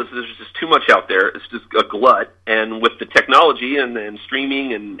result is there's just too much out there. It's just a glut, and with the technology and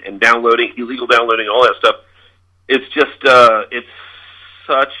streaming and downloading, illegal downloading, all that stuff, it's just it's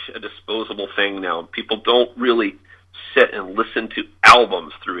such a disposable thing now. People don't really sit and listen to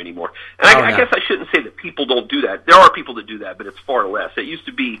albums through anymore. And I guess I shouldn't say that people don't do that. There are people that do that, but it's far less. That used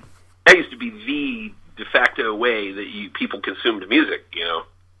to be the de facto way that people consumed music,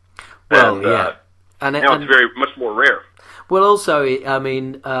 Well, and, yeah. Now it's very much more rare. Well, also, there's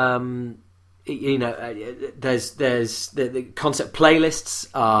the concept playlists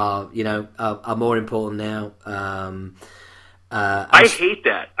are more important now. I hate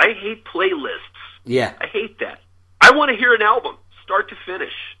that. I hate playlists. Yeah, I hate that. I want to hear an album, start to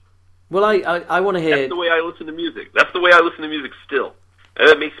finish. Well, I want to hear. That's the way I listen to music. That's the way I listen to music still. And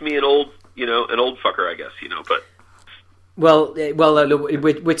that makes me an old fucker, I guess. But. Well,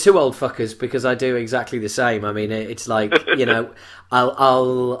 we're two old fuckers because I do exactly the same. It's like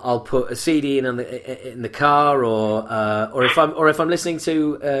I'll put a CD in the car, or if I'm listening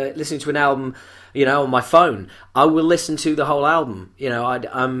to an album, on my phone, I will listen to the whole album.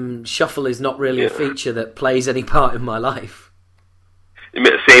 Shuffle is not really a feature that plays any part in my life.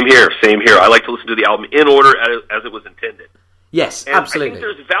 Same here. I like to listen to the album in order as it was intended. Yes, and absolutely. I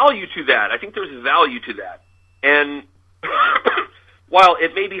think there's value to that. And while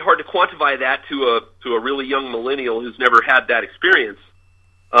it may be hard to quantify that to a really young millennial who's never had that experience,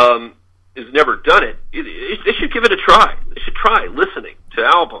 has never done it, they should give it a try. They should try listening to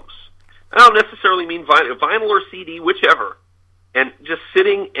albums. I don't necessarily mean vinyl or CD, whichever, and just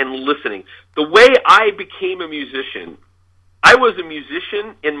sitting and listening. The way I became a musician, I was a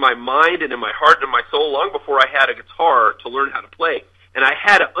musician in my mind and in my heart and in my soul long before I had a guitar to learn how to play. And I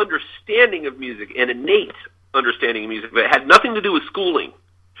had an understanding of music, an innate understanding of music that had nothing to do with schooling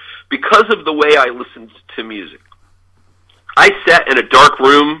because of the way I listened to music. I sat in a dark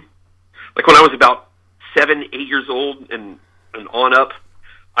room, like when I was about 7, 8 years old and on up.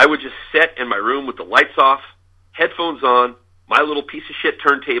 I would just sit in my room with the lights off, headphones on, my little piece of shit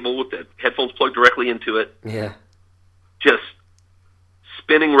turntable with the headphones plugged directly into it. Yeah. Just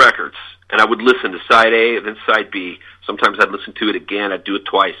spinning records. And I would listen to side A and then side B. Sometimes I'd listen to it again. I'd do it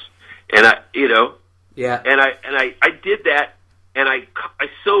twice. And yeah. And I did that, and I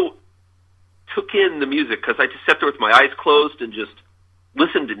so took in the music because I just sat there with my eyes closed and just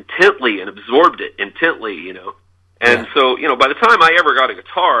listened intently and absorbed it intently, And so, by the time I ever got a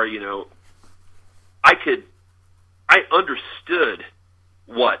guitar, I understood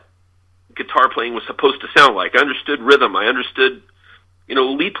what guitar playing was supposed to sound like. I understood rhythm. I understood,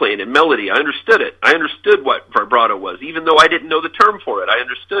 lead playing and melody. I understood it. I understood what vibrato was, even though I didn't know the term for it. I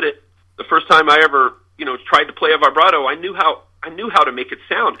understood it. The first time I ever, tried to play a vibrato, I knew how to make it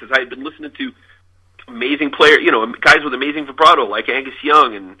sound because I had been listening to amazing players, guys with amazing vibrato like Angus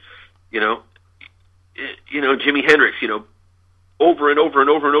Young and, Jimi Hendrix, over and over and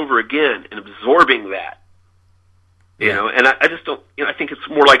over and over again, and absorbing that. And I just don't. I think it's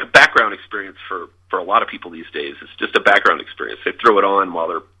more like a background experience for a lot of people these days. It's just a background experience. They throw it on while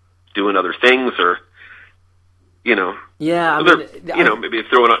they're doing other things, or Yeah, maybe they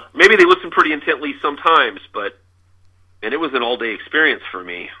throw it on. Maybe they listen pretty intently sometimes, but it was an all-day experience for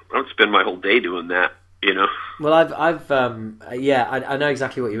me. I don't spend my whole day doing that. Well, I know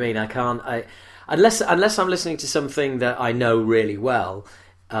exactly what you mean. Unless I'm listening to something that I know really well.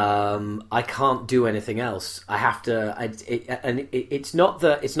 I can't do anything else. I have to, it's not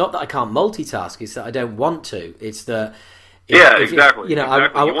that I can't multitask. It's that I don't want to. It's that. Exactly.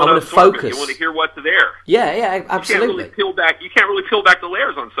 I want to focus. You want to hear what's there. Yeah, absolutely. You can't really peel back the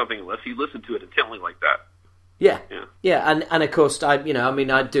layers on something unless you listen to it intently like that. Yeah, and of course, I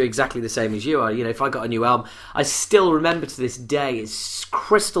do exactly the same as you. If I got a new album, I still remember to this day. It's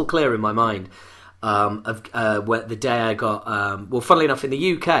crystal clear in my mind. Where the day I got, funnily enough, in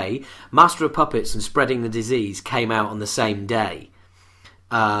the UK, Master of Puppets and Spreading the Disease came out on the same day.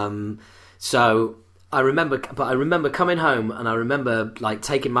 So I remember coming home, and I remember like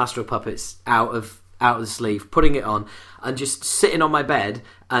taking Master of Puppets out of the sleeve, putting it on, and just sitting on my bed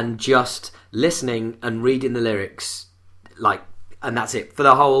and just listening and reading the lyrics, and that's it for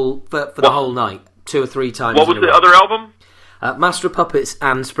the whole whole night, 2 or 3 times. What was the other album? Master of Puppets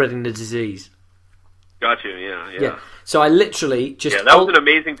and Spreading the Disease. Got you, yeah. So I literally just... Yeah, that was an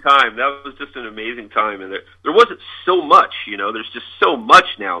amazing time. That was just an amazing time. And there wasn't so much, there's just so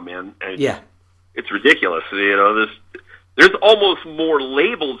much now, man. And it's ridiculous. There's almost more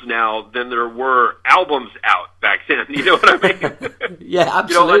labels now than there were albums out back then. You know what I mean? Yeah,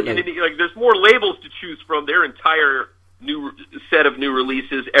 absolutely. There's more labels to choose from, their entire new set of new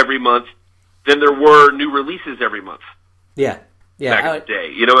releases every month than there were new releases every month. Yeah. Back in the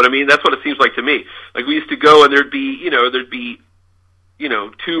day, you know what I mean? That's what it seems like to me. Like we used to go and there'd be 2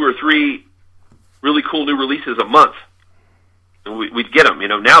 or 3 really cool new releases a month, and we'd get them.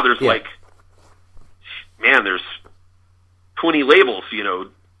 Now there's there's 20 labels,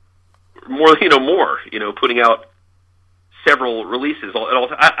 more, putting out several releases.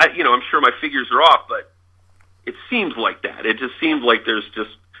 I'm sure my figures are off, but it seems like that. It just seems like there's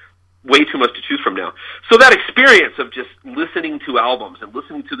just way too much to choose from now. So that experience of just listening to albums and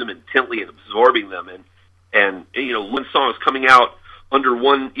listening to them intently and absorbing them and one song is coming out under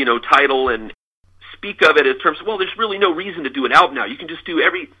one, title and speak of it in terms of, well, there's really no reason to do an album now. You can just do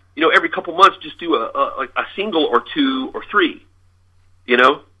every couple months, just do a single or 2 or 3,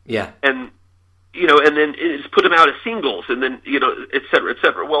 Yeah. And, and then just put them out as singles and then, et cetera, et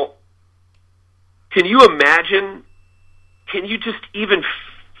cetera. Well, can you just even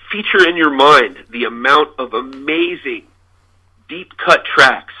feature in your mind the amount of amazing deep cut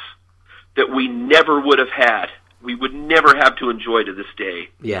tracks that we never would have had, we would never have to enjoy to this day.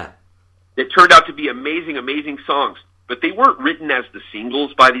 Yeah. That turned out to be amazing, amazing songs, but they weren't written as the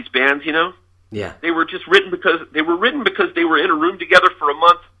singles by these bands, Yeah. They were just written because they were in a room together for a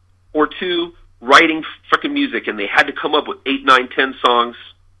month or 2 writing freaking music, and they had to come up with 8, 9, 10 songs.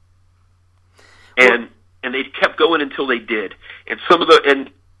 And they kept going until they did. And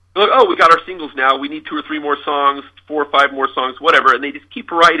they're like, oh, we got our singles now. We need 2 or 3 more songs, 4 or 5 more songs, whatever. And they just keep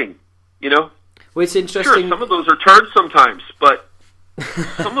writing, Well, it's interesting. Sure, some of those are turds sometimes, but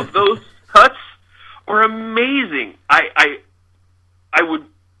some of those cuts are amazing. I would,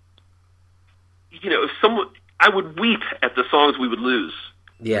 I would weep at the songs we would lose.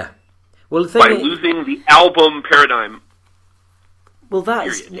 Yeah. Well, the thing losing the album paradigm. Well,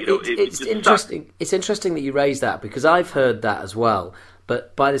 it's interesting. Sucked. It's interesting that you raise that because I've heard that as well.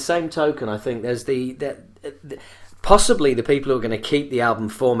 But by the same token, I think there's possibly the people who are going to keep the album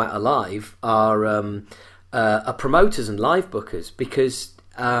format alive are promoters and live bookers because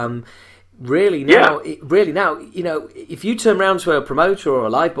really now, if you turn around to a promoter or a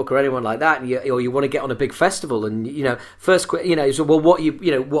live booker or anyone like that, and or you want to get on a big festival, and so well, what are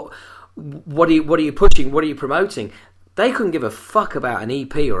you pushing? What are you promoting? They couldn't give a fuck about an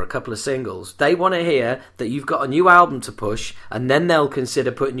EP or a couple of singles. They want to hear that you've got a new album to push, and then they'll consider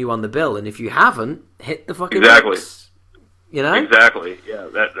putting you on the bill. And if you haven't, hit the fucking box. Exactly. Yeah,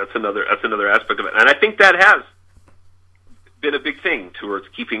 that's another aspect of it, and I think that has been a big thing towards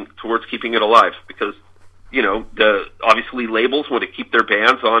keeping it alive because obviously labels want to keep their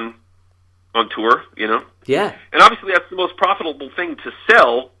bands on on tour, you know? Yeah. And obviously that's the most profitable thing to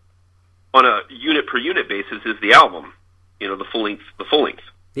sell on a unit per unit basis is the album, you know, the full length.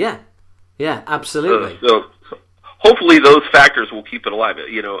 Yeah. Yeah, absolutely. So hopefully those factors will keep it alive.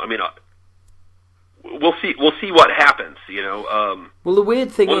 You know, I mean, we'll see what happens, you know. Well, the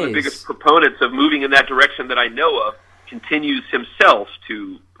weird thing is, one of the biggest proponents of moving in that direction that I know of continues himself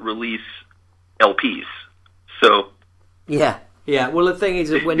to release LPs. So yeah. Well, the thing is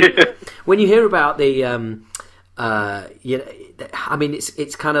that when you hear about the, you know, I mean,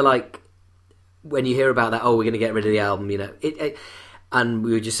 it's kind of like when you hear about that. Oh, we're going to get rid of the album, you know. And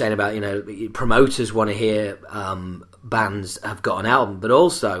we were just saying about, you know, promoters want to hear bands have got an album, but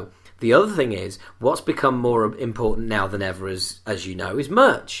also the other thing is what's become more important now than ever, as you know, is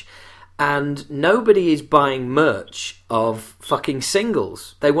merch. And nobody is buying merch of fucking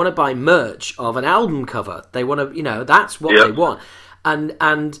singles. They want to buy merch of an album cover. They want to, you know, that's what they want.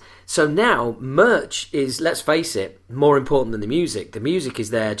 And so now merch is, let's face it, more important than the music. The music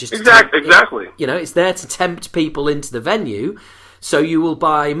is there just exactly. You know, it's there to tempt people into the venue. So you will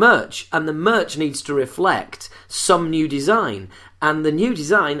buy merch, and the merch needs to reflect some new design. And the new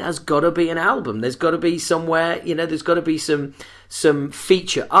design has got to be an album. There's got to be somewhere, you know, there's got to be some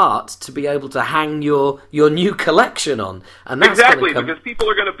feature art to be able to hang your new collection on. And that's because people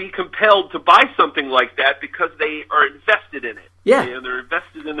are going to be compelled to buy something like that because they are invested in it. Yeah. And they're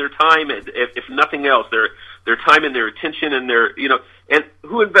invested in their time, if nothing else, their time and their attention and their, you know, and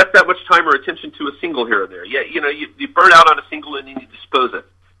who invests that much time or attention to a single here or there? Yeah, you know, you burn out on a single and you dispose it.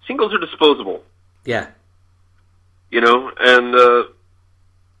 Singles are disposable. Yeah. You know, and,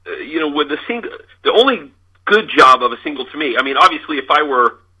 you know, with the only good job of a single to me, I mean, obviously if I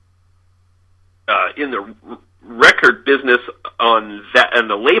were in the record business on that, and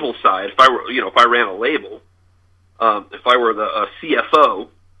the label side, if I ran a label, if I were the CFO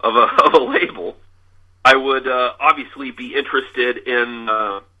of a label, I would obviously be interested in,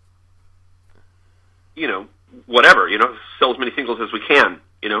 you know, whatever, you know, sell as many singles as we can,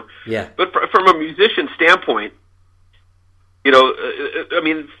 you know. Yeah. But from a musician standpoint, you know, I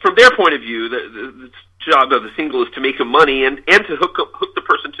mean, from their point of view, the job of the single is to make them money and to hook the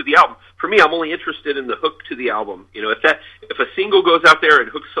person to the album. For me, I'm only interested in the hook to the album. You know, if a single goes out there and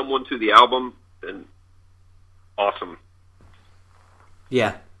hooks someone to the album, then awesome.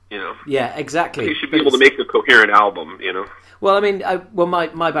 Yeah. You know. Yeah, exactly. You should be able to make a coherent album. You know. Well, I mean,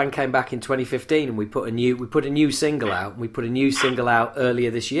 my band came back in 2015, and we put a new single out. And we put a new single out earlier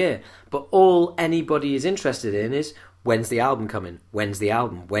this year. But all anybody is interested in is, when's the album coming? When's the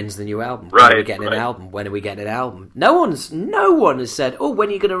album? When's the new album? When are we getting an album? When are we getting an album? No one has said, oh, when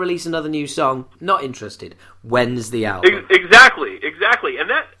are you going to release another new song? Not interested. When's the album? Exactly. And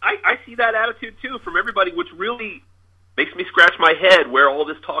that I see that attitude too from everybody, which really makes me scratch my head where all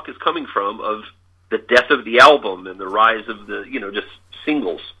this talk is coming from of the death of the album and the rise of the, you know, just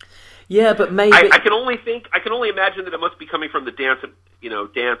singles. Yeah, but maybe I can only imagine that it must be coming from the dance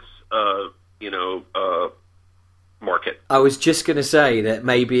market. I was just going to say that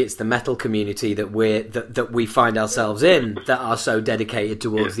maybe it's the metal community that we find ourselves in that are so dedicated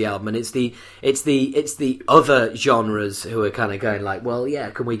towards the album, and it's the other genres who are kind of going like, well, yeah,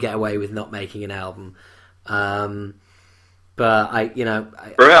 can we get away with not making an album? But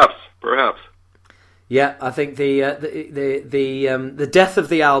perhaps. Yeah, I think the death of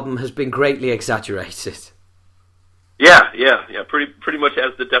the album has been greatly exaggerated. Yeah. Pretty much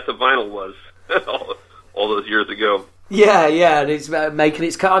as the death of vinyl was all those years ago. Yeah, and it's making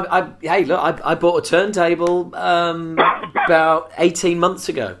its cut. I bought a turntable about 18 months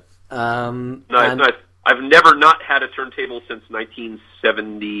ago. Nice. I've never not had a turntable since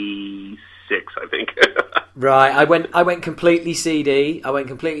 1976, I think. Right, I went completely CD.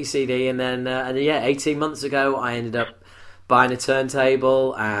 And then 18 months ago, I ended up buying a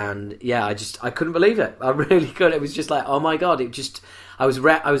turntable, and I couldn't believe it. I really couldn't. It was just like, oh my god! I was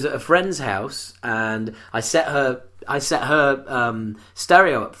at a friend's house, and I set her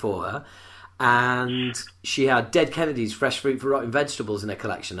stereo up for her, and she had Dead Kennedys' Fresh Fruit for Rotten Vegetables in her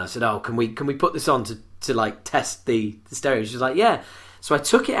collection. I said, oh, can we put this on to like test the stereo? She was like, yeah. So I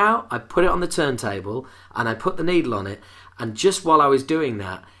took it out, I put it on the turntable, and I put the needle on it, and just while I was doing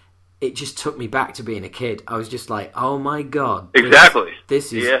that, it just took me back to being a kid. I was just like, oh my god. Exactly.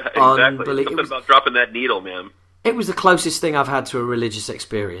 This is unbelievable. Something about dropping that needle, man. It was the closest thing I've had to a religious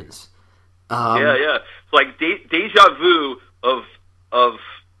experience. Yeah. It's like deja vu of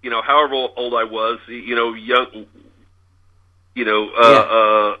you know, however old I was, you know, young, you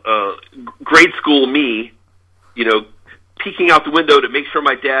know, grade school me, you know, peeking out the window to make sure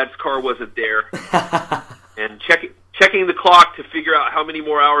my dad's car wasn't there, and checking checking the clock to figure out how many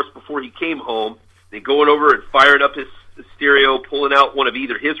more hours before he came home, then going over and firing up his stereo, pulling out one of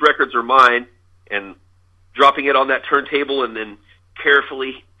either his records or mine, and dropping it on that turntable, and then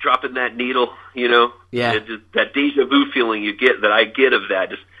carefully dropping that needle, you know? Yeah. Just that deja vu feeling that I get of that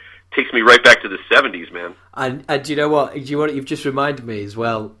just takes me right back to the 70s, man. And do you know what? You've just reminded me as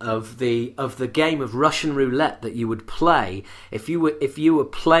well of the game of Russian roulette that you would play if you were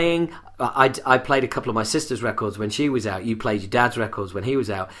playing. I played a couple of my sister's records when she was out. You played your dad's records when he was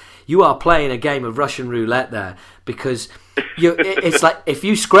out. You are playing a game of Russian roulette there, because it's like if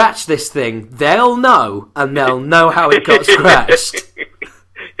you scratch this thing, they'll know, and they'll know how it got scratched.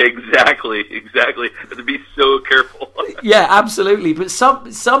 Exactly. To be so careful. Yeah, absolutely. But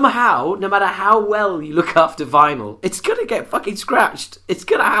somehow, no matter how well you look after vinyl, it's gonna get fucking scratched. It's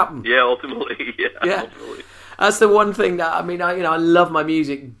gonna happen. Yeah, ultimately. Yeah. Ultimately. That's the one thing that I love my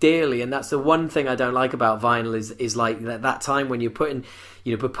music dearly, and that's the one thing I don't like about vinyl is like that time when you're putting,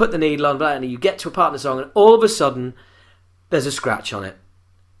 put the needle on, and you get to a part of the song, and all of a sudden there's a scratch on it,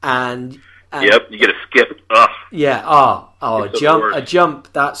 and yep, you get a skip. Ugh. Yeah. A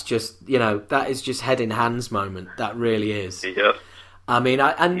jump. That's just that is just head in hands moment. That really is. Yep. I mean,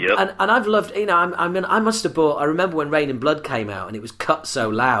 and I've loved. I must have bought. I remember when Rain in Blood came out, and it was cut so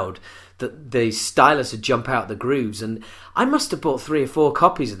loud that the stylus would jump out the grooves, and I must have bought 3 or 4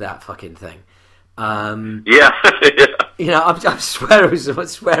 copies of that fucking thing. Yeah. I swear it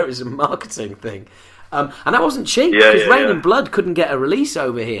was a marketing thing. And that wasn't cheap, because Rain in Blood couldn't get a release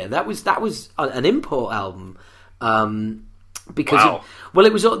over here. That was an import album. Because wow.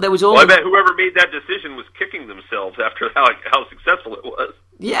 There was all. Well, I bet whoever made that decision was kicking themselves after how successful it was.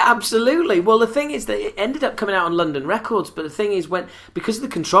 Yeah, absolutely. Well, the thing is that it ended up coming out on London Records, but the thing is, because of the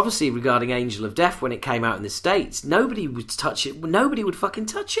controversy regarding Angel of Death when it came out in the States, nobody would touch it. Nobody would fucking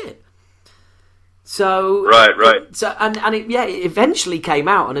touch it. So right. So and it eventually came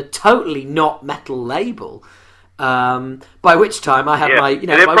out on a totally not metal label. By which time I had my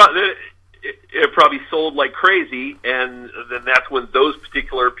it probably sold like crazy, and then that's when those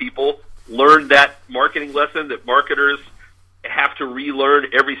particular people learned that marketing lesson that marketers have to relearn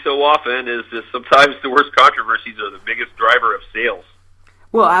every so often, is that sometimes the worst controversies are the biggest driver of sales.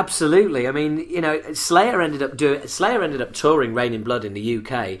 Well, absolutely. I mean, Slayer ended up touring Rain in Blood in the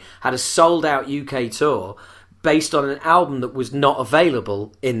UK, had a sold-out UK tour based on an album that was not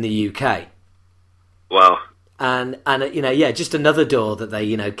available in the UK. Wow. And just another door that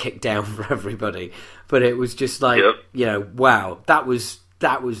they, kicked down for everybody. But it was just like, wow, that was.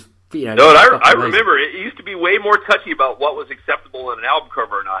 No, I remember it used to be way more touchy about what was acceptable on an album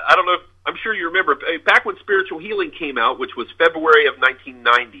cover or not. I don't know. I'm sure you remember back when Spiritual Healing came out, which was February of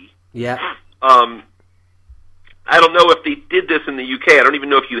 1990. Yeah. I don't know if they did this in the UK. I don't even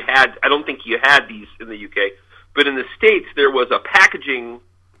know if you had. I don't think you had these in the UK. But in the States, there was a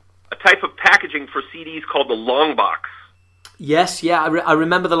type of packaging for CDs called the long box. Yes, yeah, I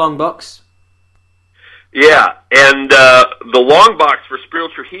remember the long box. Yeah, and the long box for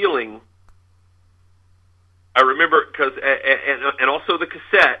Spiritual Healing, I remember because, and also the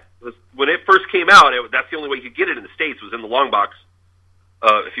cassette, was, when it first came out, that's the only way you could get it in the States, was in the long box,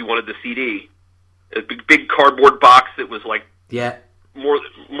 if you wanted the CD. A big cardboard box that was like more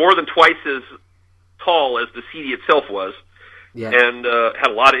than twice as tall as the CD itself was. Yeah. And had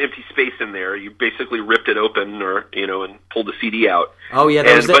a lot of empty space in there. You basically ripped it open, and pulled the CD out. Oh yeah,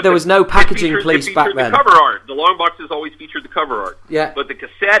 there was no packaging police back then. The cover art. The long boxes always featured the cover art. Yeah. But the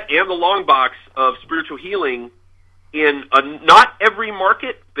cassette and the long box of Spiritual Healing, in not every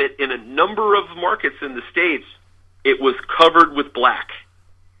market, but in a number of markets in the States, it was covered with black.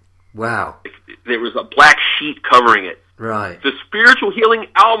 Wow. There was a black sheet covering it. Right. The Spiritual Healing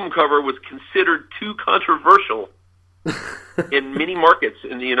album cover was considered too controversial in many markets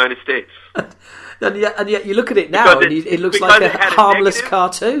in the United States. and yet you look at it now, and it looks like a harmless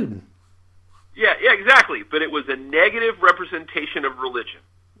cartoon. Yeah, exactly. But it was a negative representation of religion,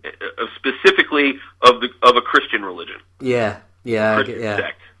 specifically of a Christian religion. Christian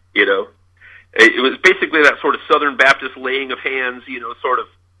sect. It was basically that sort of Southern Baptist laying of hands, sort of,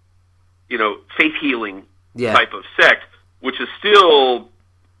 faith healing type of sect, which is still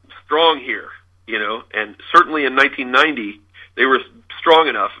strong here. And certainly in 1990, they were strong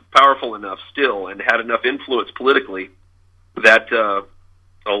enough, powerful enough still, and had enough influence politically that a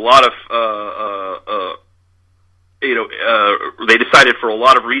lot of, they decided for a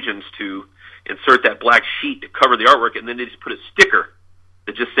lot of regions to insert that black sheet to cover the artwork, and then they just put a sticker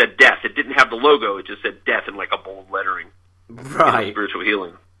that just said death. It didn't have the logo. It just said death in like a bold lettering. Right. Spiritual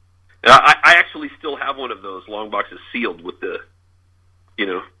Healing. And I actually still have one of those long boxes sealed with the,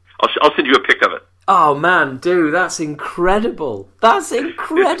 I'll send you a pic of it. Oh man, dude, that's incredible. That's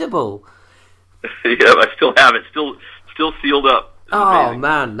incredible. Yeah, I still have it. Still sealed up. Oh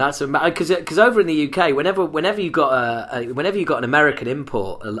man, that's because over in the UK, whenever you got an American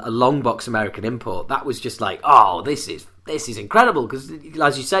import, a long box American import, that was just like, oh, this is incredible. Because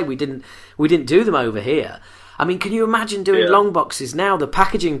as you say, we didn't do them over here. I mean, can you imagine doing long boxes now? The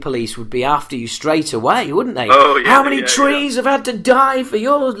packaging police would be after you straight away, wouldn't they? Oh yeah. How many trees have had to die for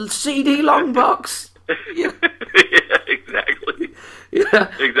your CD long box? Yeah, exactly.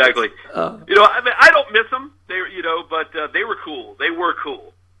 Yeah, exactly. I mean, I don't miss them. But they were cool. They were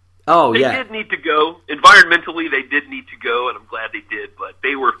cool. Oh, they did need to go. Environmentally, they did need to go, and I'm glad they did. But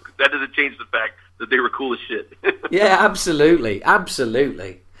that doesn't change the fact that they were cool as shit. Yeah, absolutely.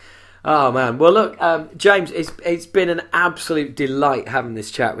 Oh man, well look, James, it's been an absolute delight having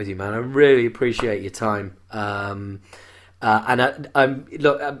this chat with you, man. I really appreciate your time. And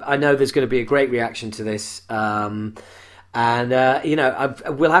I know there's going to be a great reaction to this. We'll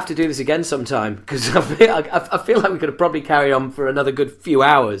have to do this again sometime because I feel like we could have probably carried on for another good few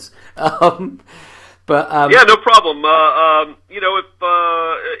hours. Yeah, no problem.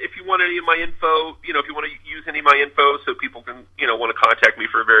 If you want any of my info, if you want to use any of my info, so people can, want to contact me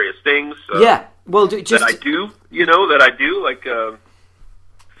for various things. That I do. Like, I'm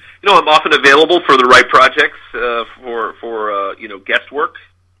often available for the right projects for guest work,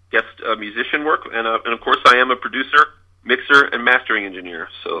 musician work, and of course I am a producer, mixer, and mastering engineer.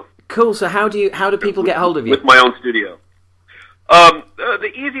 So cool. So how do people get hold of you? With my own studio.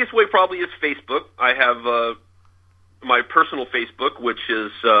 The easiest way probably is Facebook. I have my personal Facebook, which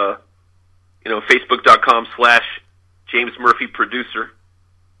is facebook.com/James Murphy Producer.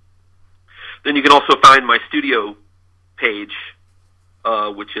 Then you can also find my studio page,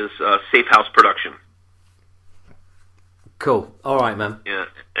 which is Safe House Production. Cool. All right, man. Yeah,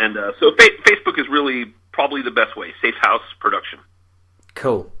 and so Facebook is really probably the best way. Safe House Production.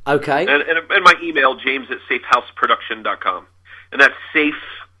 Cool. Okay. And my email, james@safehouseproduction.com. And that's Safe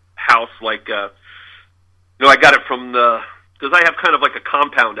House, like, I got it from because I have kind of like a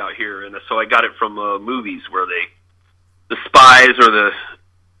compound out here, and so I got it from movies where the spies or the,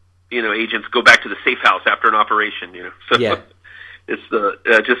 agents go back to the safe house after an operation, So yeah. It's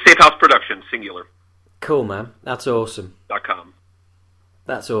just Safe House Production, singular. Cool, man. That's awesome. .com.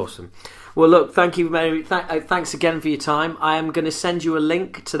 That's awesome. Well, look, thank you, Mary. Thanks again for your time. I am going to send you a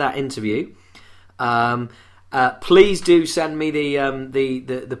link to that interview. Please do send me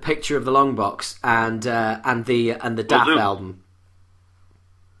the picture of the long box and the Daft album.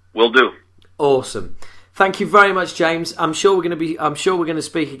 Will do. Awesome. Thank you very much, James. I'm sure we're going to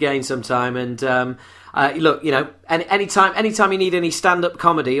speak again sometime. And look, anytime you need any stand-up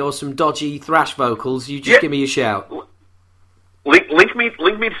comedy or some dodgy thrash vocals, you just give me a shout. Link me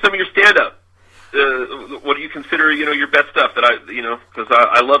to some of your stand-up. What do you consider, your best stuff that because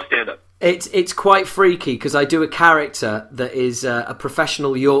I love stand-up. It's quite freaky because I do a character that is a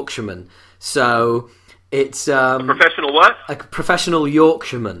professional Yorkshireman. So it's a professional what? A professional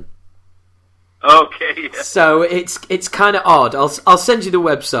Yorkshireman. Okay. Yeah. So it's kind of odd. I'll send you the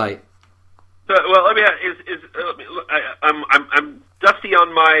website. Well, let me. I'm dusty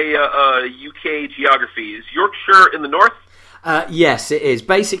on my UK geography. Is Yorkshire in the north? Yes, it is.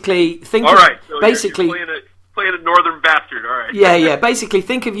 Basically, So you're playing a northern bastard. All right. Yeah. Basically,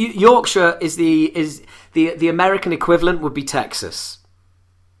 think of Yorkshire is the American equivalent would be Texas.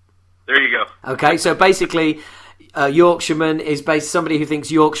 There you go. Okay, so basically, Yorkshireman is somebody who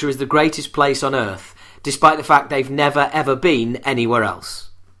thinks Yorkshire is the greatest place on earth, despite the fact they've never ever been anywhere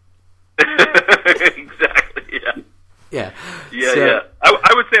else. Exactly. Yeah. Yeah.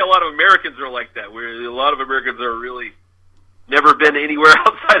 I would say a lot of Americans are like that. Where a lot of Americans are really never been anywhere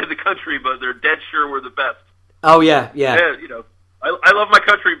outside of the country, but they're dead sure we're the best. Oh yeah. I love my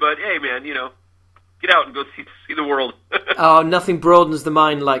country, but hey, man, get out and go see the world. Oh, nothing broadens the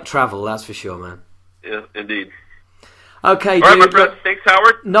mind like travel. That's for sure, man. Yeah, indeed. Okay, all right, my friend. Thanks,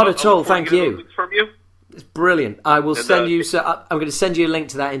 Howard. Not at all. Thank you. From you. It's brilliant. I will send you. So I'm going to send you a link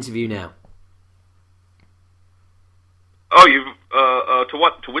to that interview now. Oh, you to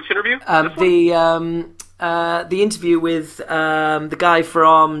what? To which interview? The interview with the guy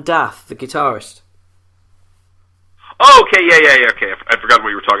from Daft, the guitarist. Oh, okay, yeah. Okay, I forgot what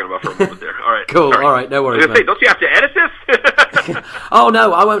you were talking about for a moment there. All right, cool. Sorry. All right, no worries. Don't you have to edit this? Oh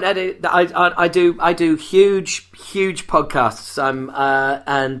no, I won't edit. I do huge podcasts.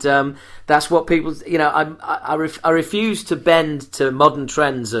 And that's what people. I refuse to bend to modern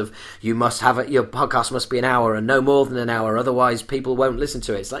trends of you must have your podcast must be an hour and no more than an hour, otherwise people won't listen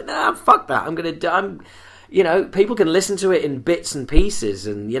to it. It's like fuck that. you know, people can listen to it in bits and pieces,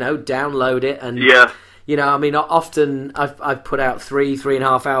 and you know, download it. And you know, I mean, often I've put out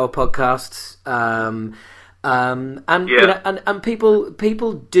 3.5 hour podcasts, and you know, and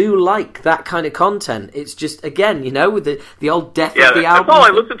people do like that kind of content. It's just, again, you know, with the old death of the album. That's all I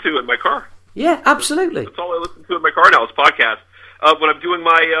listen to in my car. Yeah, absolutely. That's all I listen to in my car now is podcasts. When I'm doing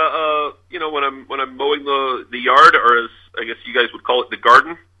my, you know, when I'm mowing the yard, or as I guess you guys would call it, the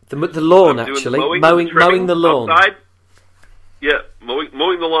garden. The lawn, actually. Mowing the lawn. Outside. Yeah,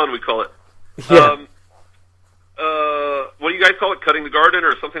 mowing the lawn, we call it. Yeah. What do you guys call it? Cutting the garden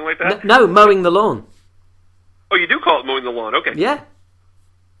or something like that? No, mowing the lawn. Oh, you do call it mowing the lawn. Okay. Yeah.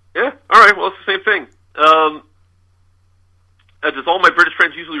 Yeah. All right. Well, it's the same thing. Just all my British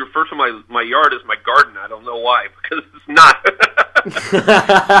friends usually refer to my yard as my garden. I don't know why, because it's not. It's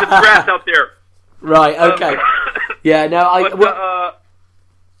grass out there. Right. Okay. Yeah. No.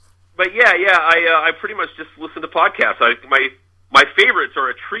 But yeah. I pretty much just listen to podcasts. My favorites are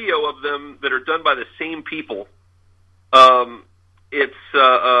a trio of them that are done by the same people. It's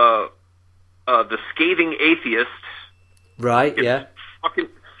The Scathing Atheist. Right. It's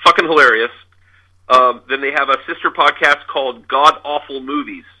fucking hilarious. Then they have a sister podcast called God Awful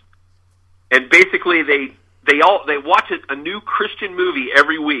Movies, and basically they watch a new Christian movie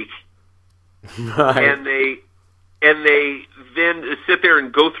every week, right? And they then sit there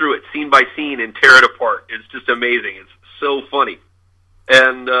and go through it scene by scene and tear it apart. It's just amazing. It's so funny,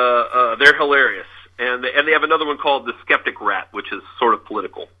 and they're hilarious. And they have another one called The Skeptic Rat, which is sort of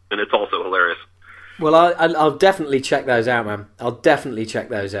political, and it's also hilarious. Well, I'll definitely check those out, man. I'll definitely check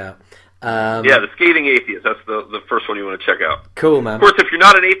those out. The Scathing Atheist, that's the first one you want to check out. Cool, man. Of course, if you're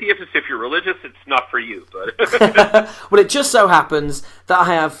not an atheist, if you're religious, it's not for you. But well, it just so happens that I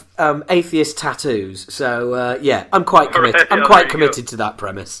have atheist tattoos, so yeah, I'm quite committed. I'm quite committed to that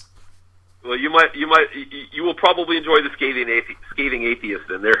premise. Well, you will probably enjoy The Scathing Atheist,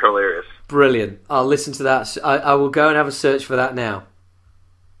 and they're hilarious. Brilliant. I'll listen to that. I will go and have a search for that now.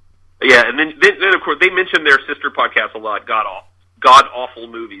 Yeah, and then of course they mention their sister podcast a lot. God Awful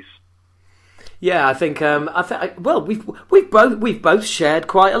Movies. Yeah, I think. Well, we've both shared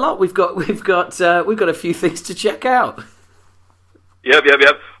quite a lot. We've got a few things to check out. Yep. All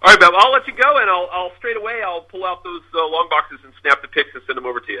right, Bob. I'll let you go, and I'll straight away. I'll pull out those long boxes and snap the pics and send them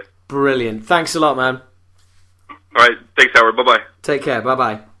over to you. Brilliant. Thanks a lot, man. All right. Thanks, Howard. Bye-bye. Take care.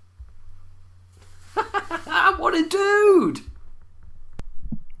 Bye-bye. What a dude!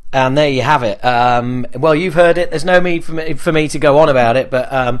 And there you have it. Well, you've heard it. There's no need for me to go on about it,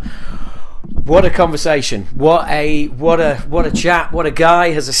 but what a conversation! What a chat! What a guy!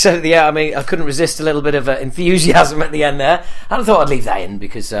 As I said at the end, I mean, I couldn't resist a little bit of enthusiasm at the end there, and I thought I'd leave that in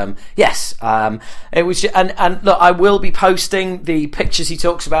because it was. And look, I will be posting the pictures he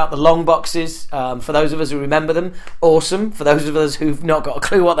talks about, the long boxes. For those of us who remember them, awesome. For those of us who've not got a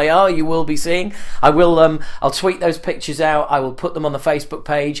clue what they are, you will be seeing. I will. I'll tweet those pictures out. I will put them on the Facebook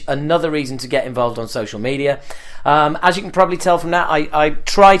page. Another reason to get involved on social media. As you can probably tell from that, I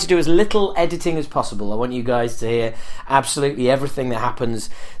try to do as little editing as possible. I want you guys to hear absolutely everything that happens.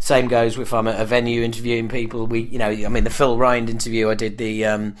 Same goes if I'm at a venue interviewing people. The Phil Rind interview I did the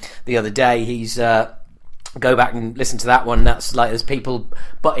other day. He's go back and listen to that one. That's like there's people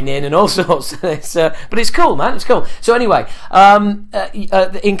butting in and all sorts. But it's cool, man. It's cool. So anyway,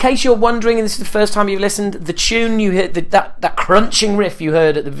 in case you're wondering, and this is the first time you've listened, the tune you heard, that crunching riff you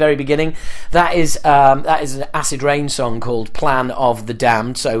heard at the very beginning, that is an Acid Rain song called "Plan of the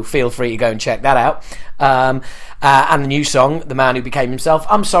Damned." So feel free to go and check that out. And the new song, "The Man Who Became Himself."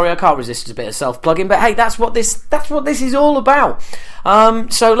 I'm sorry, I can't resist a bit of self-plugging, but hey, that's what this is all about.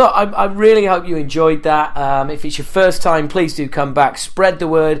 So look, I really hope you enjoyed that. If it's your first time, please do come back, spread the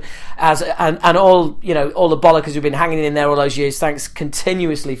word, and all the bollockers who've been hanging in there all those years. Thanks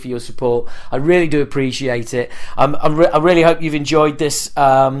continuously for your support. I really do appreciate it. I really hope you've enjoyed this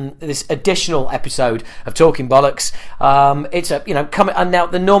additional episode of Talking Bollocks. It's and now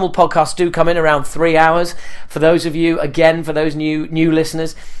the normal podcasts do come in around 3 hours. For those of you, again, for those new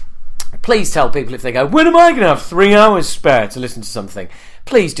listeners, please tell people if they go, when am I going to have 3 hours spare to listen to something?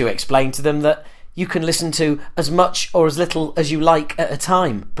 Please do explain to them that you can listen to as much or as little as you like at a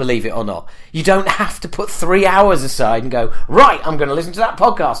time, believe it or not. You don't have to put 3 hours aside and go, right, I'm going to listen to that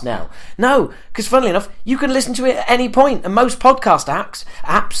podcast now. No, because funnily enough, you can listen to it at any point, and most podcast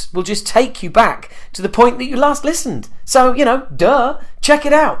apps will just take you back to the point that you last listened. So, check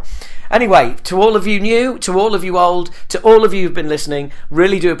it out. Anyway, to all of you new, to all of you old, to all of you who've been listening,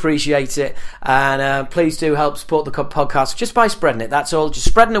 really do appreciate it. And please do help support the podcast just by spreading it. That's all. Just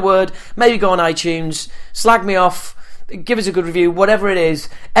spreading the word. Maybe go on iTunes, slag me off, give us a good review, whatever it is.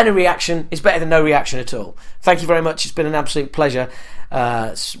 Any reaction is better than no reaction at all. Thank you very much. It's been an absolute pleasure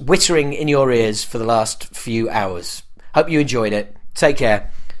whittering in your ears for the last few hours. Hope you enjoyed it. Take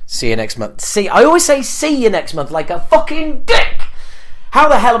care. See you next month. I always say see you next month like a fucking dick. How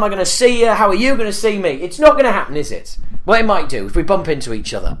the hell am I going to see you? How are you going to see me? It's not going to happen, is it? Well, it might do if we bump into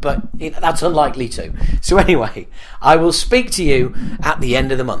each other, but that's unlikely to. So anyway, I will speak to you at the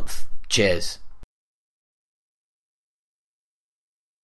end of the month. Cheers.